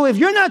 So if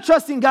you're not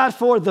trusting God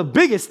for the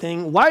biggest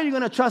thing, why are you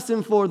going to trust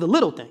him for the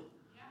little thing?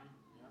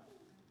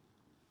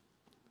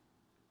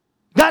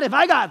 God God, if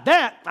I got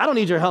that, I don't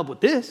need your help with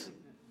this.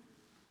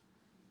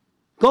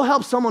 Go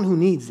help someone who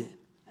needs it.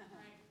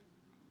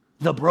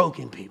 The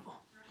broken people.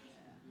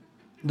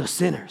 The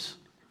sinners.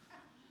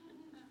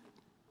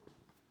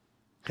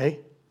 Okay?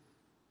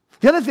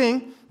 The other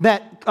thing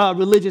that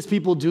religious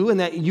people do, and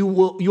that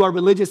you are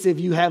religious if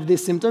you have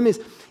this symptom,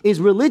 is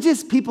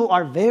religious people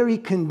are very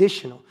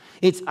conditional.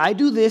 It's I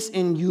do this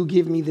and you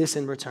give me this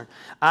in return.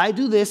 I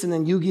do this and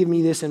then you give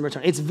me this in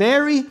return. It's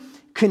very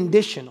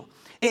conditional.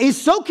 It's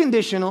so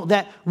conditional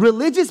that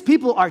religious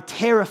people are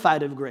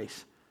terrified of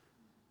grace.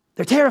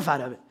 They're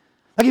terrified of it.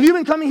 Like if you've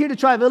been coming here to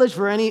Tri-Village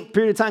for any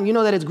period of time, you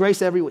know that it's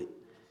grace every week.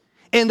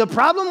 And the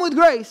problem with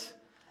grace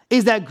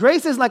is that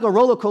grace is like a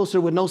roller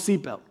coaster with no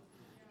seatbelt.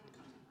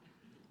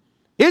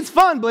 It's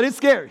fun, but it's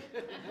scary.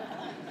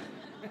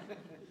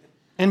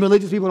 And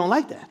religious people don't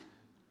like that.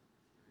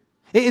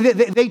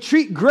 They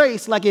treat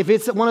grace like if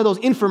it's one of those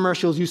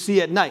infomercials you see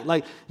at night.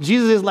 Like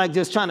Jesus is like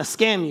just trying to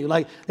scam you.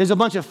 Like there's a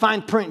bunch of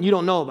fine print you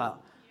don't know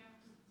about.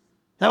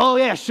 Like, oh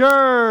yeah,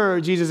 sure,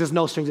 Jesus is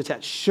no strings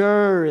attached.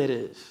 Sure it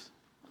is.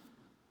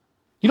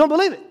 You don't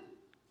believe it.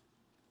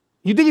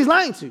 You think he's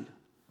lying to you.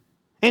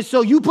 And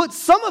so you put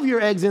some of your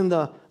eggs in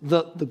the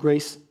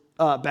grace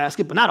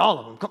basket, but not all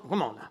of them.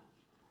 Come on now.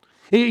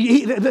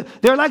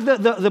 They're like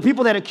the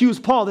people that accuse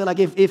Paul. They're like,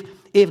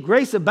 if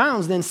grace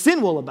abounds, then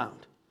sin will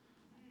abound.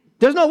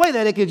 There's no way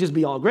that it could just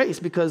be all grace,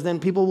 because then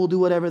people will do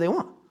whatever they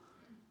want.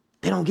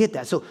 They don't get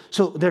that. So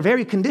they're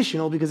very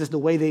conditional because it's the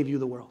way they view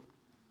the world.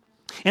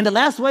 And the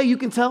last way you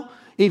can tell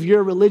if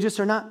you're religious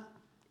or not,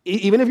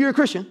 even if you're a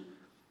Christian,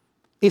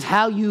 is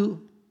how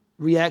you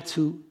react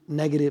to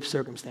negative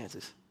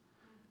circumstances.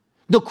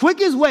 The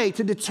quickest way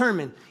to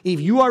determine if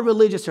you are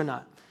religious or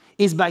not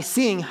is by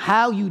seeing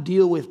how you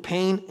deal with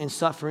pain and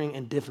suffering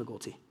and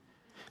difficulty.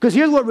 Because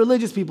here's what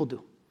religious people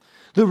do.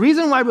 The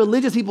reason why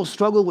religious people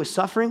struggle with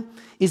suffering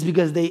is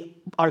because they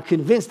are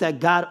convinced that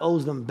God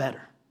owes them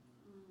better.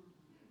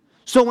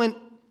 So when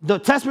the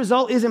test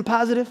result isn't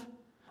positive,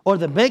 or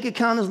the bank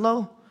account is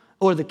low,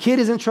 or the kid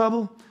is in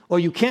trouble, or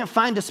you can't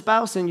find a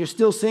spouse and you're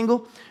still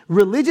single,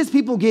 religious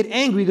people get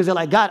angry because they're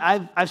like, God,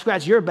 I've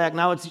scratched your back,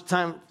 now it's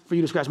time for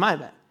you to scratch my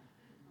back.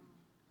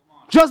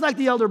 Just like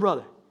the elder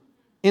brother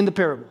in the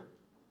parable.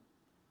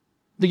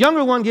 The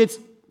younger one gets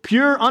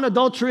pure,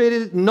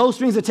 unadulterated, no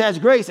strings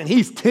attached grace, and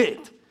he's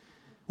ticked.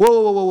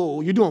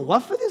 Whoa. You're doing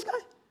what for this guy?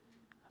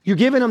 You're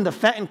giving him the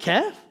fattened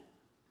calf?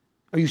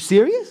 Are you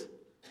serious?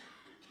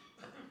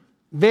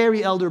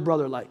 Very elder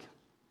brother-like.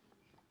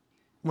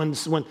 When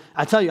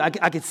I tell you, I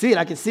can see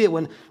it.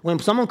 When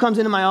someone comes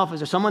into my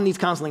office or someone needs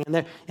counseling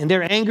and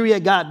they're angry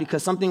at God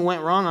because something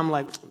went wrong, I'm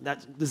like,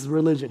 this is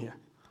religion here.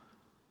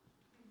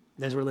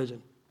 There's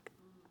religion.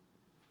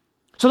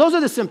 So those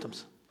are the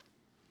symptoms.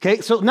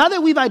 Okay, so now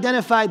that we've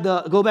identified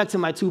go back to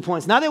my 2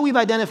 points, now that we've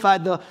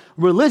identified the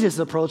religious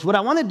approach, what I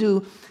want to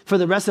do for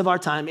the rest of our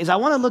time is I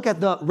want to look at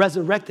the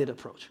resurrected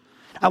approach.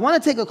 I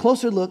want to take a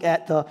closer look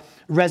at the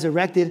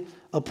resurrected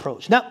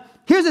approach. Now,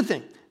 here's the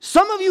thing.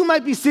 Some of you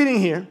might be sitting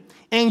here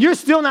and you're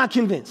still not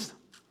convinced.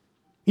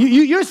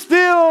 You're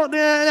still,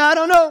 I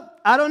don't know.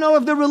 I don't know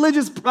if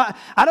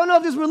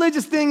this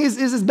religious thing is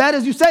as bad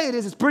as you say it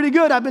is. It's pretty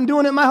good. I've been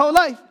doing it my whole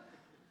life.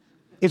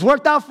 It's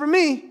worked out for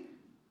me.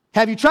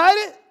 Have you tried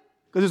it?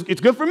 Because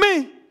it's good for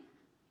me.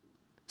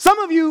 Some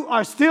of you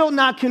are still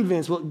not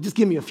convinced. Well, just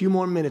give me a few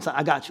more minutes.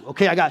 I got you.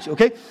 Okay, I got you.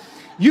 Okay?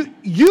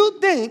 You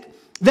think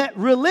that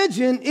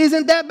religion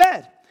isn't that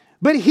bad.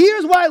 But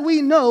here's why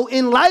we know,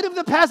 in light of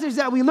the passage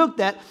that we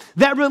looked at,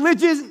 that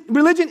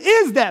religion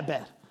is that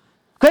bad.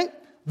 Okay?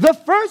 The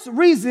first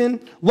reason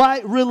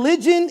why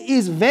religion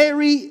is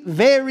very,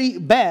 very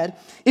bad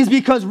is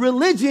because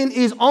religion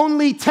is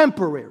only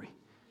temporary.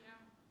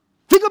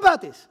 Think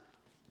about this.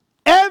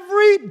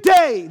 Every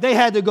day they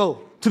had to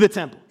go to the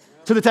temple,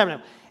 to the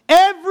tabernacle.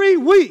 Every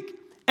week,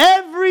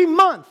 every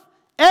month,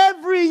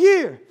 every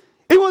year.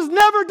 It was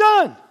never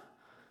done.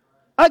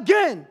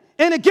 Again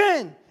and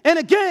again and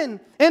again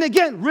and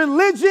again.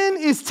 Religion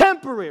is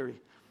temporary.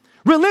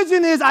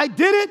 Religion is I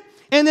did it,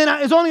 and then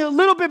it's only a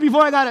little bit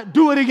before I got to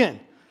do it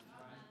again.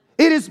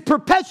 It is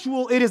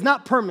perpetual. It is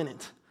not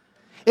permanent.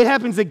 It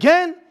happens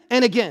again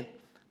and again.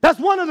 That's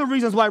one of the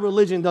reasons why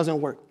religion doesn't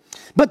work.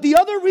 But the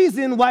other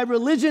reason why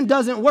religion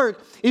doesn't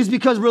work is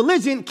because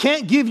religion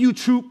can't give you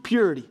true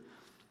purity.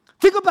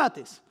 Think about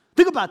this.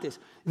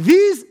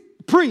 These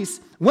priests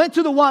went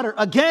to the water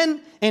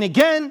again and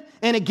again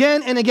and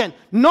again and again.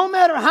 No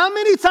matter how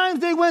many times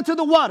they went to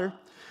the water,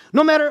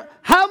 no matter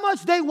how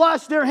much they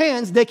washed their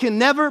hands, they can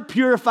never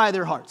purify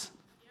their hearts.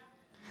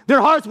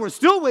 Their hearts were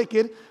still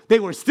wicked, they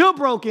were still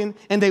broken,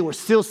 and they were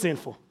still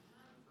sinful.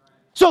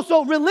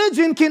 So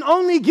religion can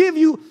only give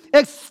you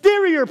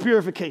exterior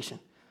purification.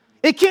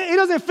 It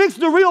doesn't fix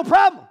the real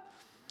problem.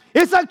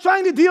 It's like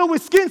trying to deal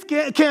with skin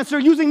cancer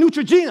using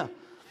Neutrogena.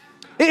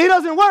 It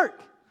doesn't work.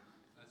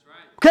 That's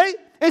right. Okay?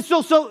 And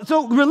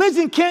so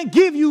religion can't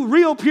give you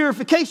real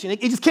purification.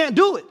 It just can't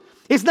do it.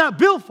 It's not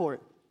built for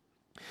it.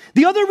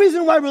 The other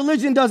reason why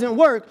religion doesn't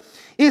work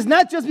is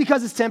not just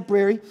because it's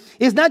temporary.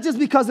 It's not just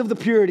because of the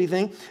purity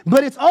thing,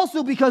 but it's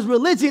also because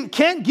religion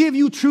can't give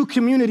you true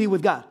community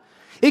with God.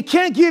 It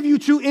can't give you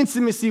true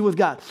intimacy with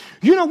God.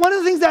 You know, one of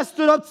the things that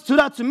stood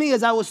out to me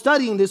as I was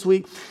studying this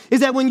week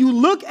is that when you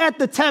look at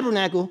the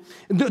tabernacle,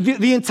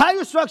 the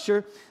entire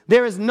structure,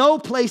 there is no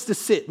place to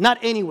sit, not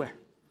anywhere.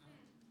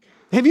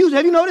 Have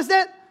you noticed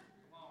that?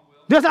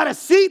 There's not a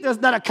seat, there's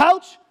not a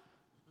couch,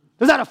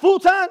 there's not a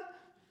futon,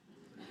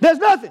 there's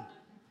nothing.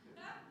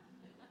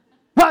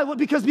 Why? Well,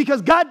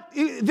 because God,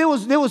 there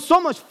was so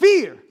much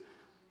fear.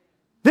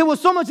 There was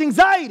so much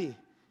anxiety.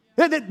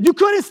 You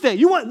couldn't stay.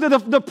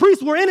 The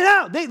priests were in and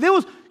out.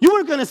 You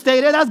weren't going to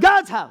stay there. That's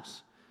God's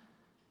house.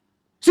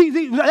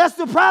 See, that's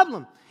the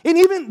problem. And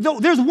even though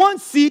there's one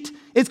seat,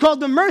 it's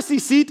called the mercy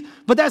seat,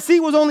 but that seat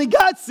was only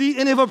God's seat,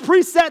 and if a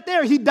priest sat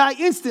there, he'd die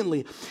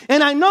instantly.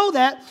 And I know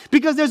that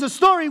because there's a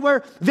story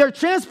where they're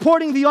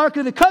transporting the Ark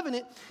of the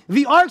Covenant.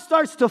 The Ark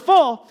starts to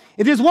fall,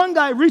 and this one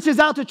guy reaches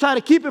out to try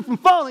to keep it from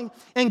falling,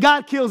 and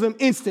God kills him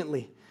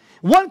instantly.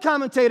 One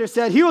commentator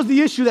said, here was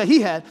the issue that he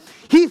had.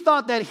 He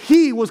thought that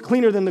he was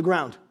cleaner than the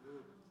ground.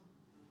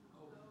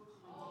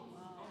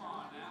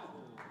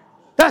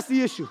 That's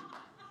the issue.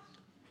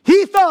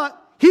 He thought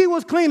he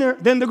was cleaner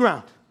than the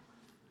ground.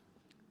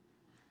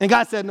 And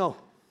God said, no,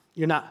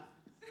 you're not.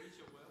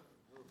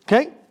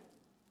 Okay?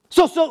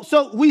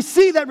 So we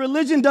see that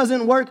religion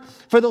doesn't work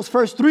for those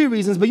first three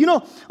reasons. But you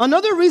know,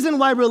 another reason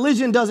why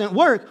religion doesn't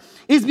work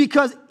is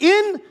because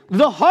in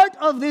the heart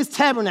of this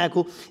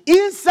tabernacle,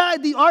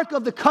 inside the Ark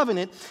of the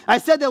Covenant, I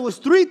said there was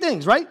three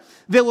things, right?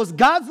 There was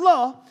God's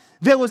law,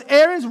 there was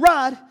Aaron's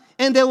rod,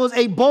 and there was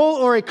a bowl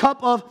or a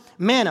cup of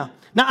manna.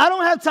 Now, I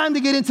don't have time to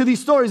get into these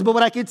stories, but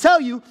what I can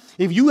tell you,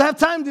 if you have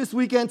time this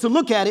weekend to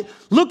look at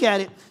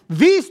it.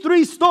 These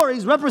three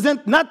stories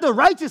represent not the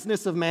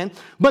righteousness of man,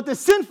 but the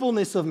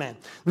sinfulness of man.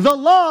 The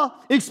law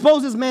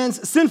exposes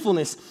man's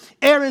sinfulness.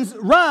 Aaron's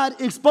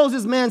rod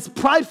exposes man's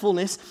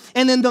pridefulness.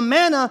 And then the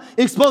manna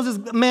exposes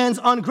man's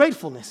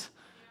ungratefulness.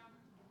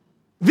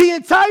 The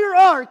entire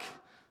ark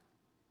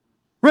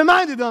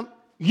reminded them,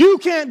 you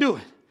can't do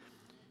it.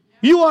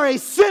 You are a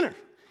sinner.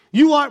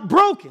 You are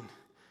broken.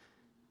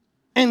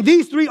 And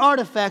these three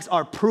artifacts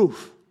are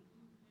proof.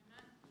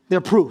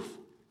 They're proof.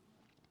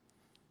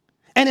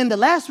 And then the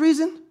last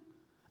reason,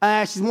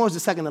 actually more is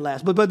the second to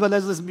last, but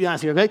let's be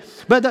honest here, okay?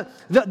 But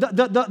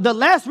the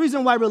last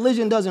reason why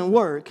religion doesn't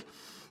work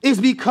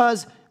is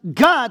because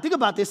God, think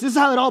about this is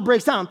how it all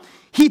breaks down.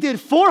 He did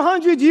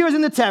 400 years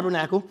in the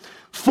tabernacle,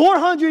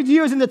 400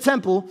 years in the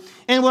temple,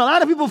 and what a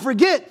lot of people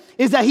forget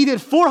is that he did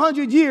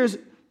 400 years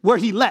where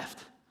he left.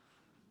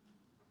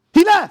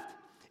 He left.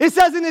 It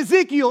says in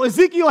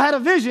Ezekiel had a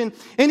vision,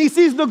 and he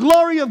sees the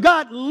glory of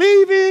God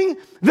leaving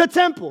the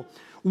temple.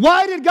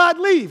 Why did God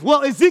leave?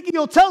 Well,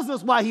 Ezekiel tells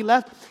us why he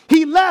left.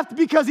 He left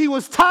because he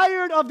was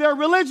tired of their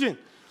religion.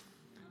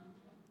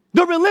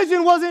 The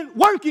religion wasn't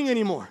working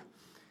anymore.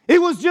 They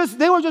were just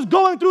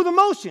going through the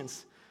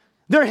motions.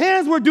 Their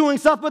hands were doing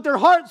stuff, but their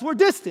hearts were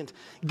distant.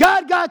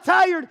 God got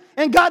tired,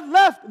 and God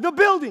left the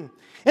building.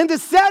 And the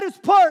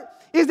saddest part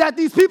is that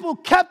these people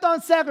kept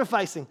on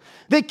sacrificing.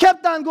 They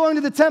kept on going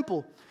to the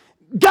temple.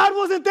 God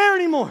wasn't there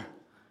anymore.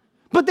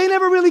 But they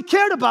never really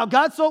cared about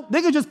God, so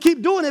they could just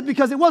keep doing it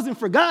because it wasn't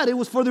for God. It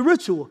was for the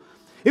ritual.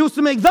 It was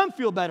to make them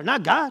feel better,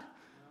 not God.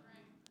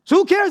 So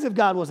who cares if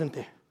God wasn't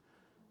there?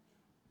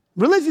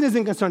 Religion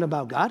isn't concerned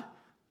about God.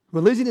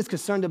 Religion is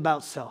concerned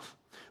about self.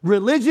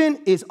 Religion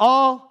is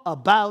all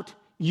about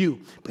you.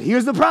 But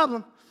here's the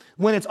problem.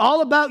 When it's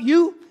all about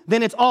you,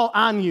 then it's all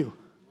on you.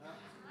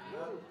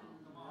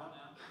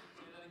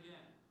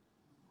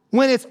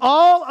 When it's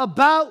all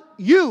about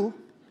you,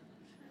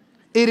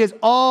 it is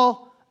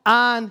all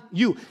on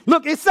you.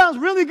 Look, it sounds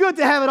really good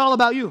to have it all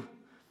about you.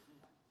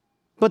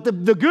 But the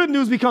good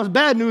news becomes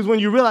bad news when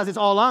you realize it's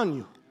all on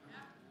you.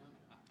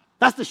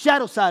 That's the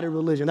shadow side of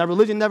religion. That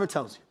religion never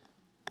tells you.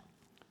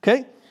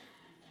 Okay?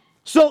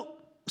 So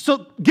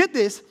get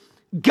this.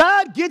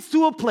 God gets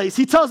to a place.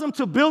 He tells them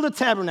to build a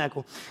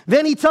tabernacle.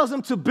 Then he tells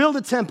them to build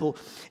a temple.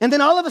 And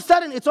then all of a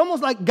sudden, it's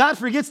almost like God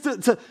forgets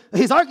to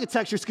his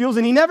architecture skills,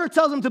 and he never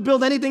tells them to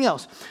build anything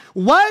else.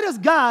 Why does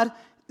God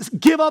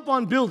give up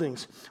on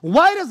buildings?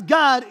 Why does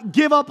God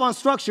give up on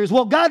structures?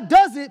 Well, God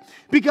does it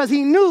because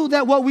he knew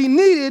that what we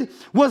needed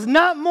was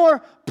not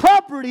more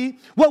property.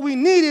 What we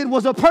needed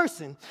was a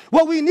person.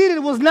 What we needed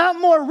was not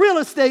more real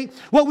estate.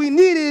 What we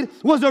needed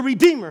was a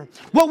redeemer.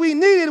 What we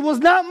needed was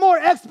not more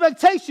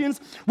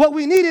expectations. What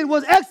we needed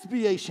was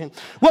expiation.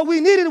 What we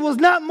needed was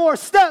not more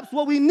steps.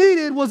 What we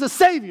needed was a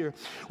savior.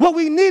 What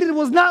we needed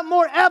was not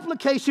more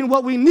application.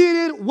 What we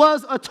needed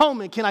was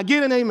atonement. Can I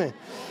get an amen?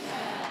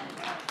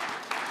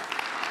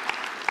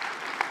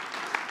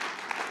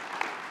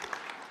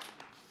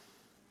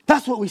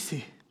 That's what we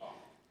see.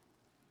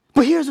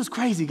 But here's what's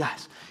crazy,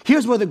 guys.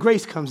 Here's where the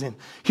grace comes in.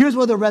 Here's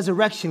where the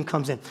resurrection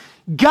comes in.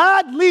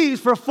 God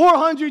leaves for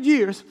 400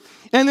 years,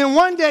 and then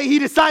one day he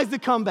decides to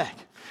come back.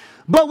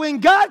 But when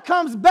God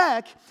comes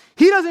back,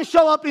 he doesn't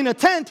show up in a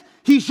tent,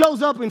 he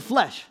shows up in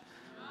flesh.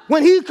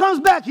 When he comes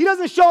back, he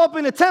doesn't show up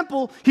in a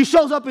temple, he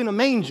shows up in a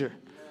manger.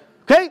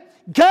 Okay?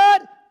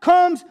 God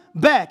comes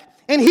back.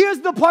 And here's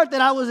the part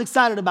that I was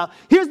excited about.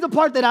 Here's the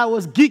part that I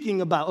was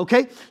geeking about,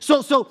 okay?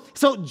 So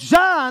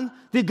John,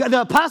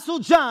 the Apostle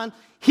John,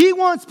 he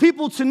wants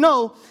people to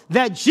know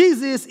that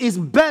Jesus is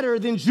better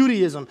than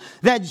Judaism,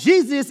 that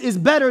Jesus is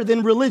better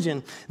than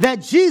religion,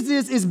 that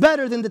Jesus is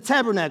better than the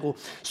tabernacle.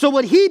 So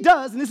what he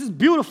does, and this is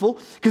beautiful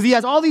because he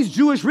has all these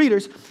Jewish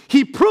readers,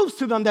 he proves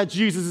to them that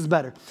Jesus is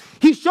better.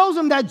 He shows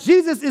them that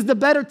Jesus is the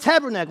better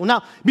tabernacle.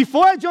 Now,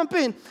 before I jump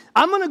in,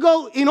 I'm going to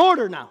go in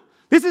order now.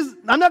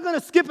 I'm not going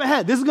to skip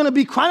ahead. This is going to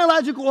be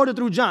chronological order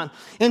through John.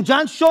 And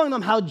John's showing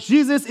them how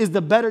Jesus is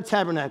the better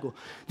tabernacle.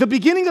 The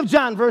beginning of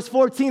John, verse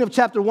 14 of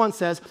chapter 1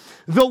 says,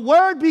 the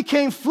Word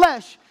became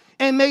flesh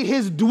and made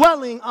his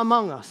dwelling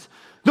among us.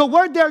 The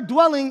word there,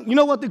 dwelling, you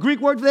know what the Greek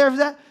word there is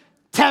that?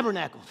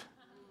 Tabernacled.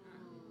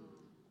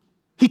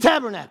 He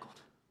tabernacled.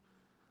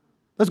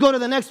 Let's go to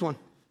the next one.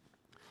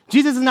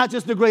 Jesus is not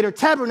just the greater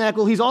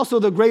tabernacle, he's also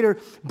the greater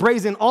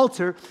brazen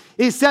altar.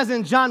 It says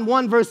in John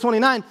 1, verse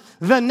 29,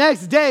 the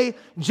next day,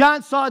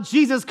 John saw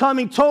Jesus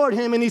coming toward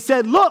him, and he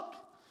said, look,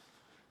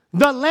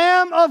 the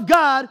Lamb of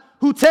God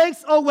who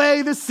takes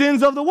away the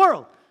sins of the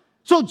world.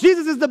 So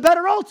Jesus is the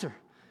better altar.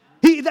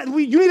 You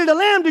needed a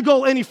lamb to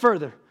go any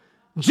further.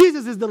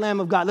 Jesus is the Lamb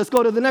of God. Let's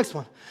go to the next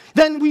one.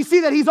 Then we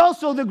see that he's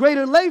also the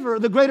greater laver,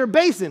 the greater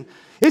basin.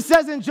 It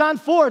says in John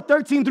 4,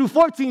 13 through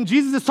 14,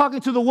 Jesus is talking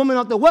to the woman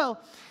at the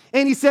well,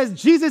 and he says,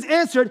 Jesus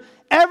answered,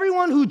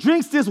 everyone who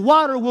drinks this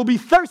water will be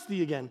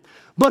thirsty again.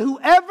 But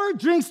whoever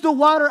drinks the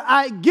water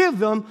I give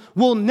them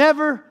will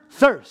never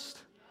thirst.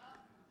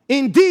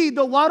 Indeed,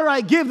 the water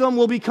I give them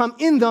will become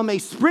in them a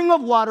spring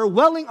of water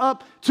welling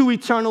up to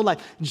eternal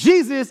life.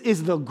 Jesus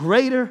is the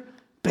greater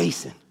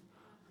basin.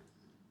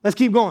 Let's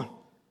keep going.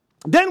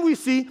 Then we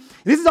see,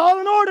 this is all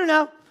in order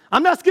now.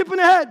 I'm not skipping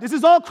ahead. This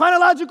is all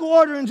chronological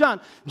order in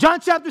John. John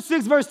chapter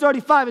 6, verse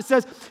 35, it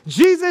says,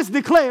 Jesus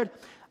declared,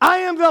 I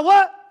am the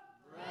what?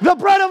 The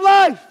bread of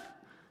life.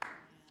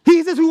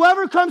 He says,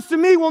 whoever comes to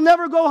me will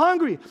never go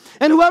hungry,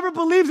 and whoever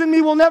believes in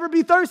me will never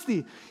be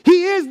thirsty.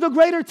 He is the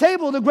greater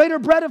table, the greater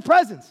bread of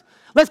presence.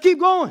 Let's keep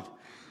going.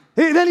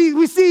 Then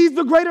we see he's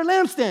the greater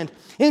lampstand.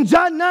 In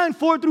John 9,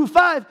 4 through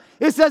 5,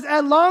 it says,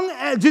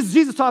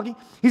 Jesus talking,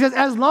 he says,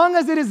 as long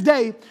as it is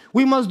day,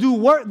 we must do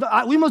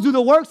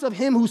the works of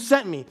him who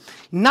sent me.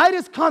 Night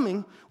is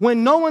coming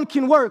when no one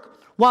can work.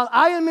 While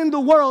I am in the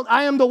world,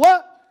 I am the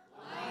what?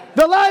 Light.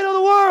 The light of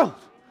the world.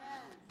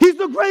 He's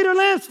the greater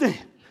lampstand.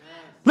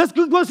 Let's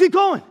keep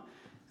going.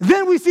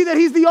 Then we see that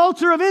he's the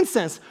altar of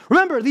incense.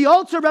 Remember, the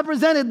altar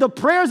represented the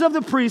prayers of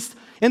the priest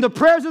and the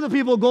prayers of the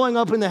people going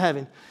up into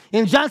heaven.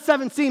 In John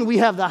 17, we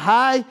have the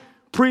high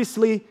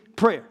priestly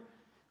prayer.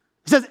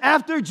 It says,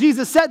 after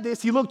Jesus said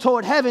this, he looked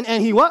toward heaven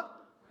and he what?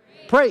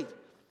 Prayed.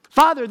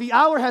 Father, the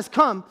hour has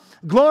come.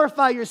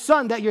 Glorify your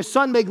Son, that your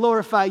Son may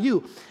glorify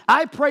you.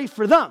 I pray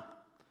for them.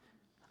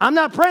 I'm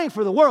not praying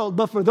for the world,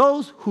 but for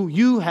those who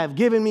you have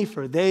given me,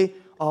 for they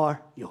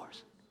are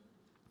yours.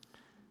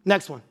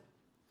 Next one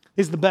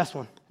is the best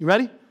one. You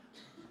ready?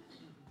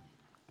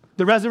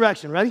 The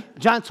resurrection. Ready?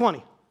 John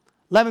 20,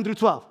 11 through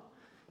 12.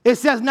 It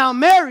says, now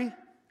Mary,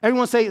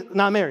 everyone say,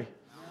 now Mary,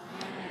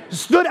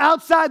 stood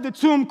outside the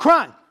tomb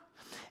crying.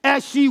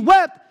 As she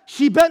wept,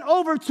 she bent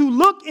over to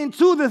look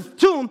into the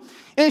tomb,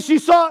 and she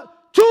saw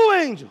two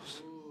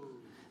angels.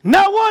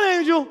 Not one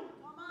angel,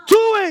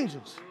 two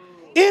angels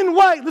in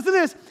white. Listen to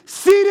this.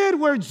 Seated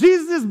where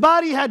Jesus'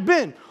 body had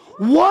been.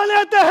 One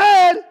at the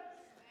head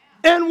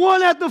and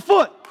one at the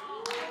foot.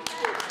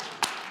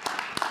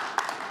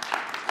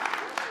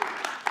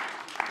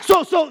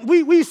 So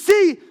we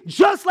see,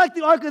 just like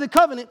the Ark of the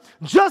Covenant,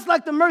 just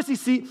like the mercy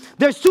seat,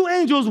 there's two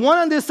angels, one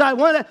on this side,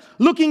 one on that,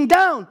 looking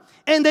down,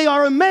 and they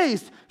are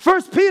amazed.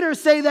 First Peter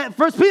says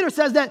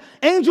that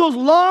angels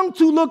long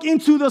to look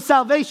into the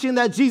salvation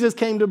that Jesus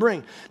came to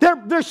bring.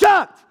 They're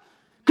shocked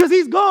because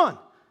he's gone.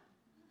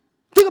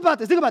 Think about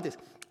this.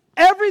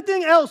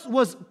 Everything else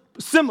was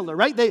similar,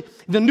 right?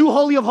 The new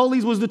Holy of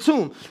Holies was the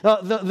tomb.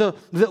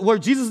 Where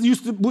Jesus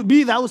used to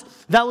be, that was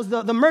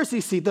the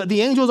mercy seat.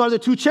 The angels are the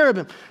two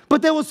cherubim.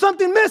 But there was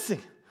something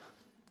missing.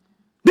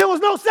 There was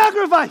no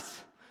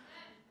sacrifice.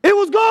 It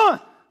was gone.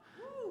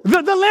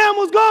 The lamb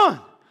was gone.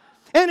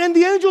 And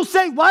the angels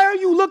say, why are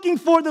you looking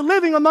for the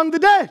living among the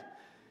dead?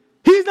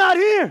 He's not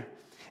here.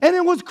 And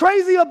then what's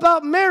crazy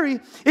about Mary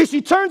is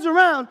she turns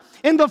around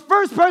and the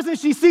first person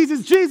she sees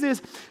is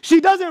Jesus. She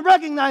doesn't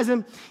recognize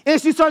him,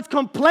 and she starts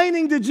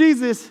complaining to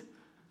Jesus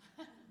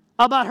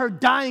about her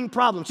dying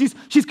problem.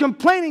 She's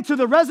complaining to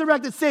the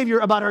resurrected Savior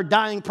about her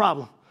dying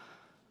problem.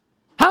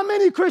 How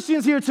many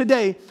Christians here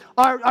today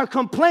are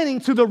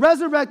complaining to the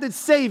resurrected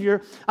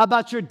Savior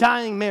about your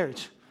dying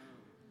marriage?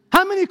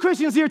 How many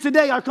Christians here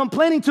today are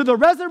complaining to the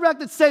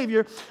resurrected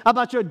Savior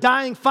about your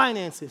dying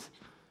finances?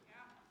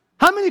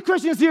 How many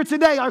Christians here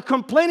today are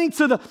complaining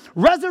to the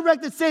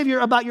resurrected Savior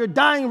about your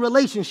dying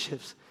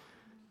relationships?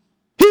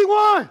 He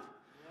won.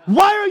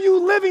 Why are you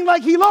living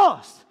like he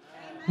lost?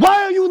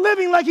 Why are you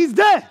living like he's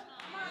dead?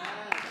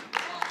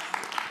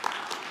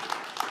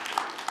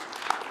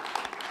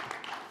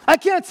 I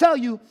can't tell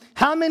you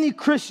how many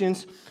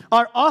Christians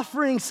are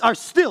offerings, are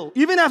still,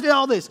 even after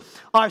all this,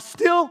 are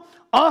still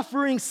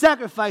offering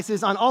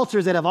sacrifices on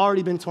altars that have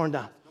already been torn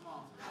down?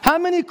 How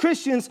many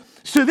Christians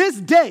to this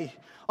day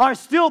are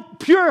still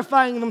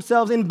purifying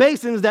themselves in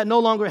basins that no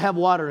longer have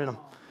water in them?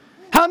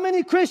 How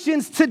many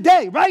Christians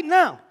today, right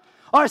now,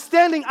 are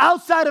standing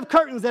outside of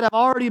curtains that have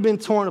already been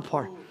torn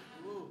apart?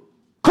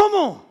 Come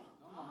on.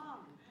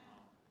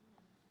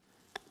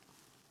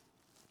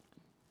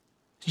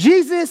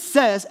 Jesus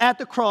says at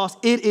the cross,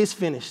 it is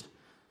finished.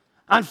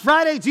 On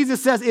Friday,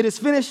 Jesus says it is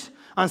finished.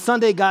 On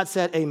Sunday, God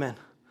said amen.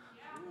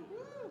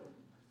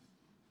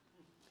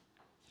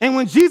 And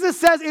when Jesus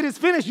says it is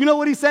finished, you know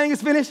what he's saying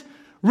is finished?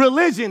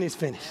 Religion is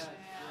finished.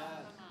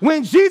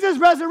 When Jesus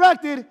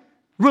resurrected,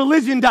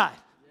 religion died.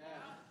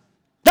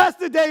 That's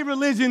the day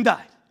religion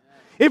died.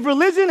 If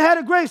religion had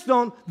a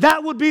gravestone,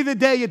 that would be the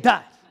day it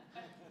died.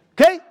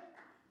 Okay?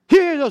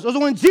 Here it goes. So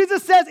when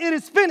Jesus says it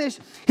is finished,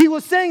 he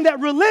was saying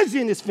that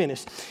religion is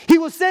finished. He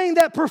was saying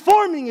that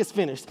performing is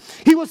finished.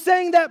 He was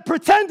saying that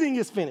pretending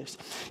is finished.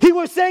 He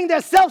was saying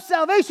that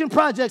self-salvation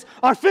projects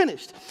are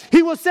finished.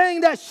 He was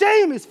saying that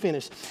shame is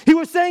finished. He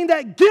was saying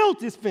that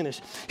guilt is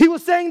finished. He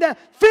was saying that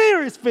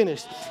fear is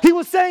finished. He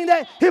was saying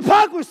that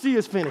hypocrisy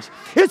is finished.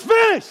 It's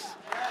finished.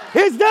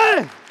 It's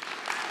done.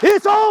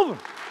 It's over.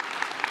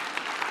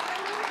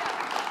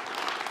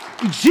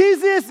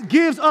 Jesus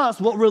gives us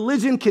what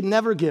religion could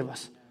never give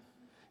us.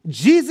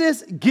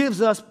 Jesus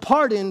gives us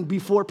pardon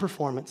before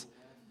performance.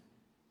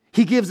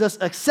 He gives us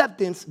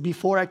acceptance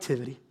before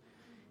activity.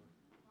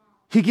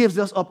 He gives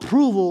us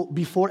approval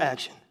before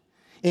action.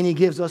 And he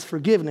gives us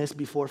forgiveness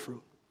before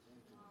fruit.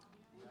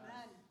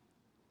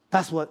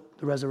 That's what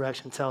the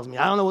resurrection tells me.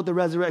 I don't know what the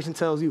resurrection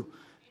tells you,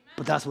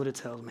 but that's what it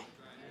tells me.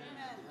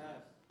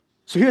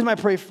 So here's my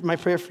prayer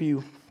for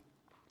you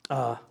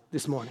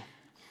this morning.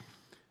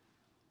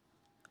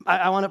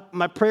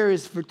 My prayer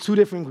is for two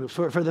different groups.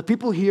 For the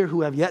people here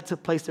who have yet to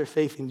place their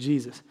faith in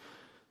Jesus.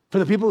 For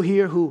the people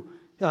here who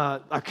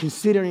are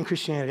considering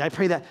Christianity. I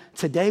pray that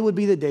today would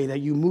be the day that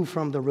you move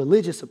from the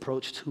religious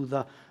approach to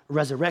the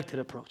resurrected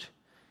approach.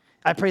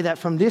 I pray that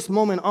from this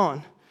moment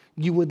on,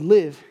 you would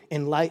live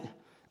in light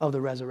of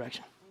the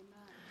resurrection.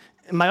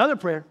 And my other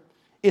prayer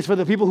is for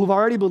the people who've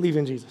already believed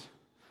in Jesus.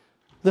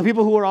 The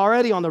people who are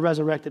already on the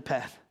resurrected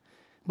path,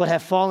 but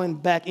have fallen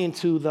back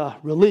into the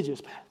religious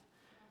path.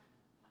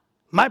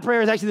 My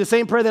prayer is actually the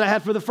same prayer that I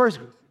had for the first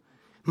group.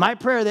 My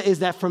prayer is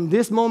that from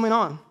this moment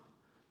on,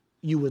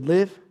 you would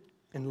live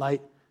in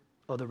light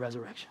of the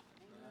resurrection.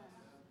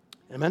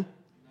 Amen? Amen.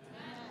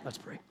 Let's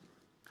pray.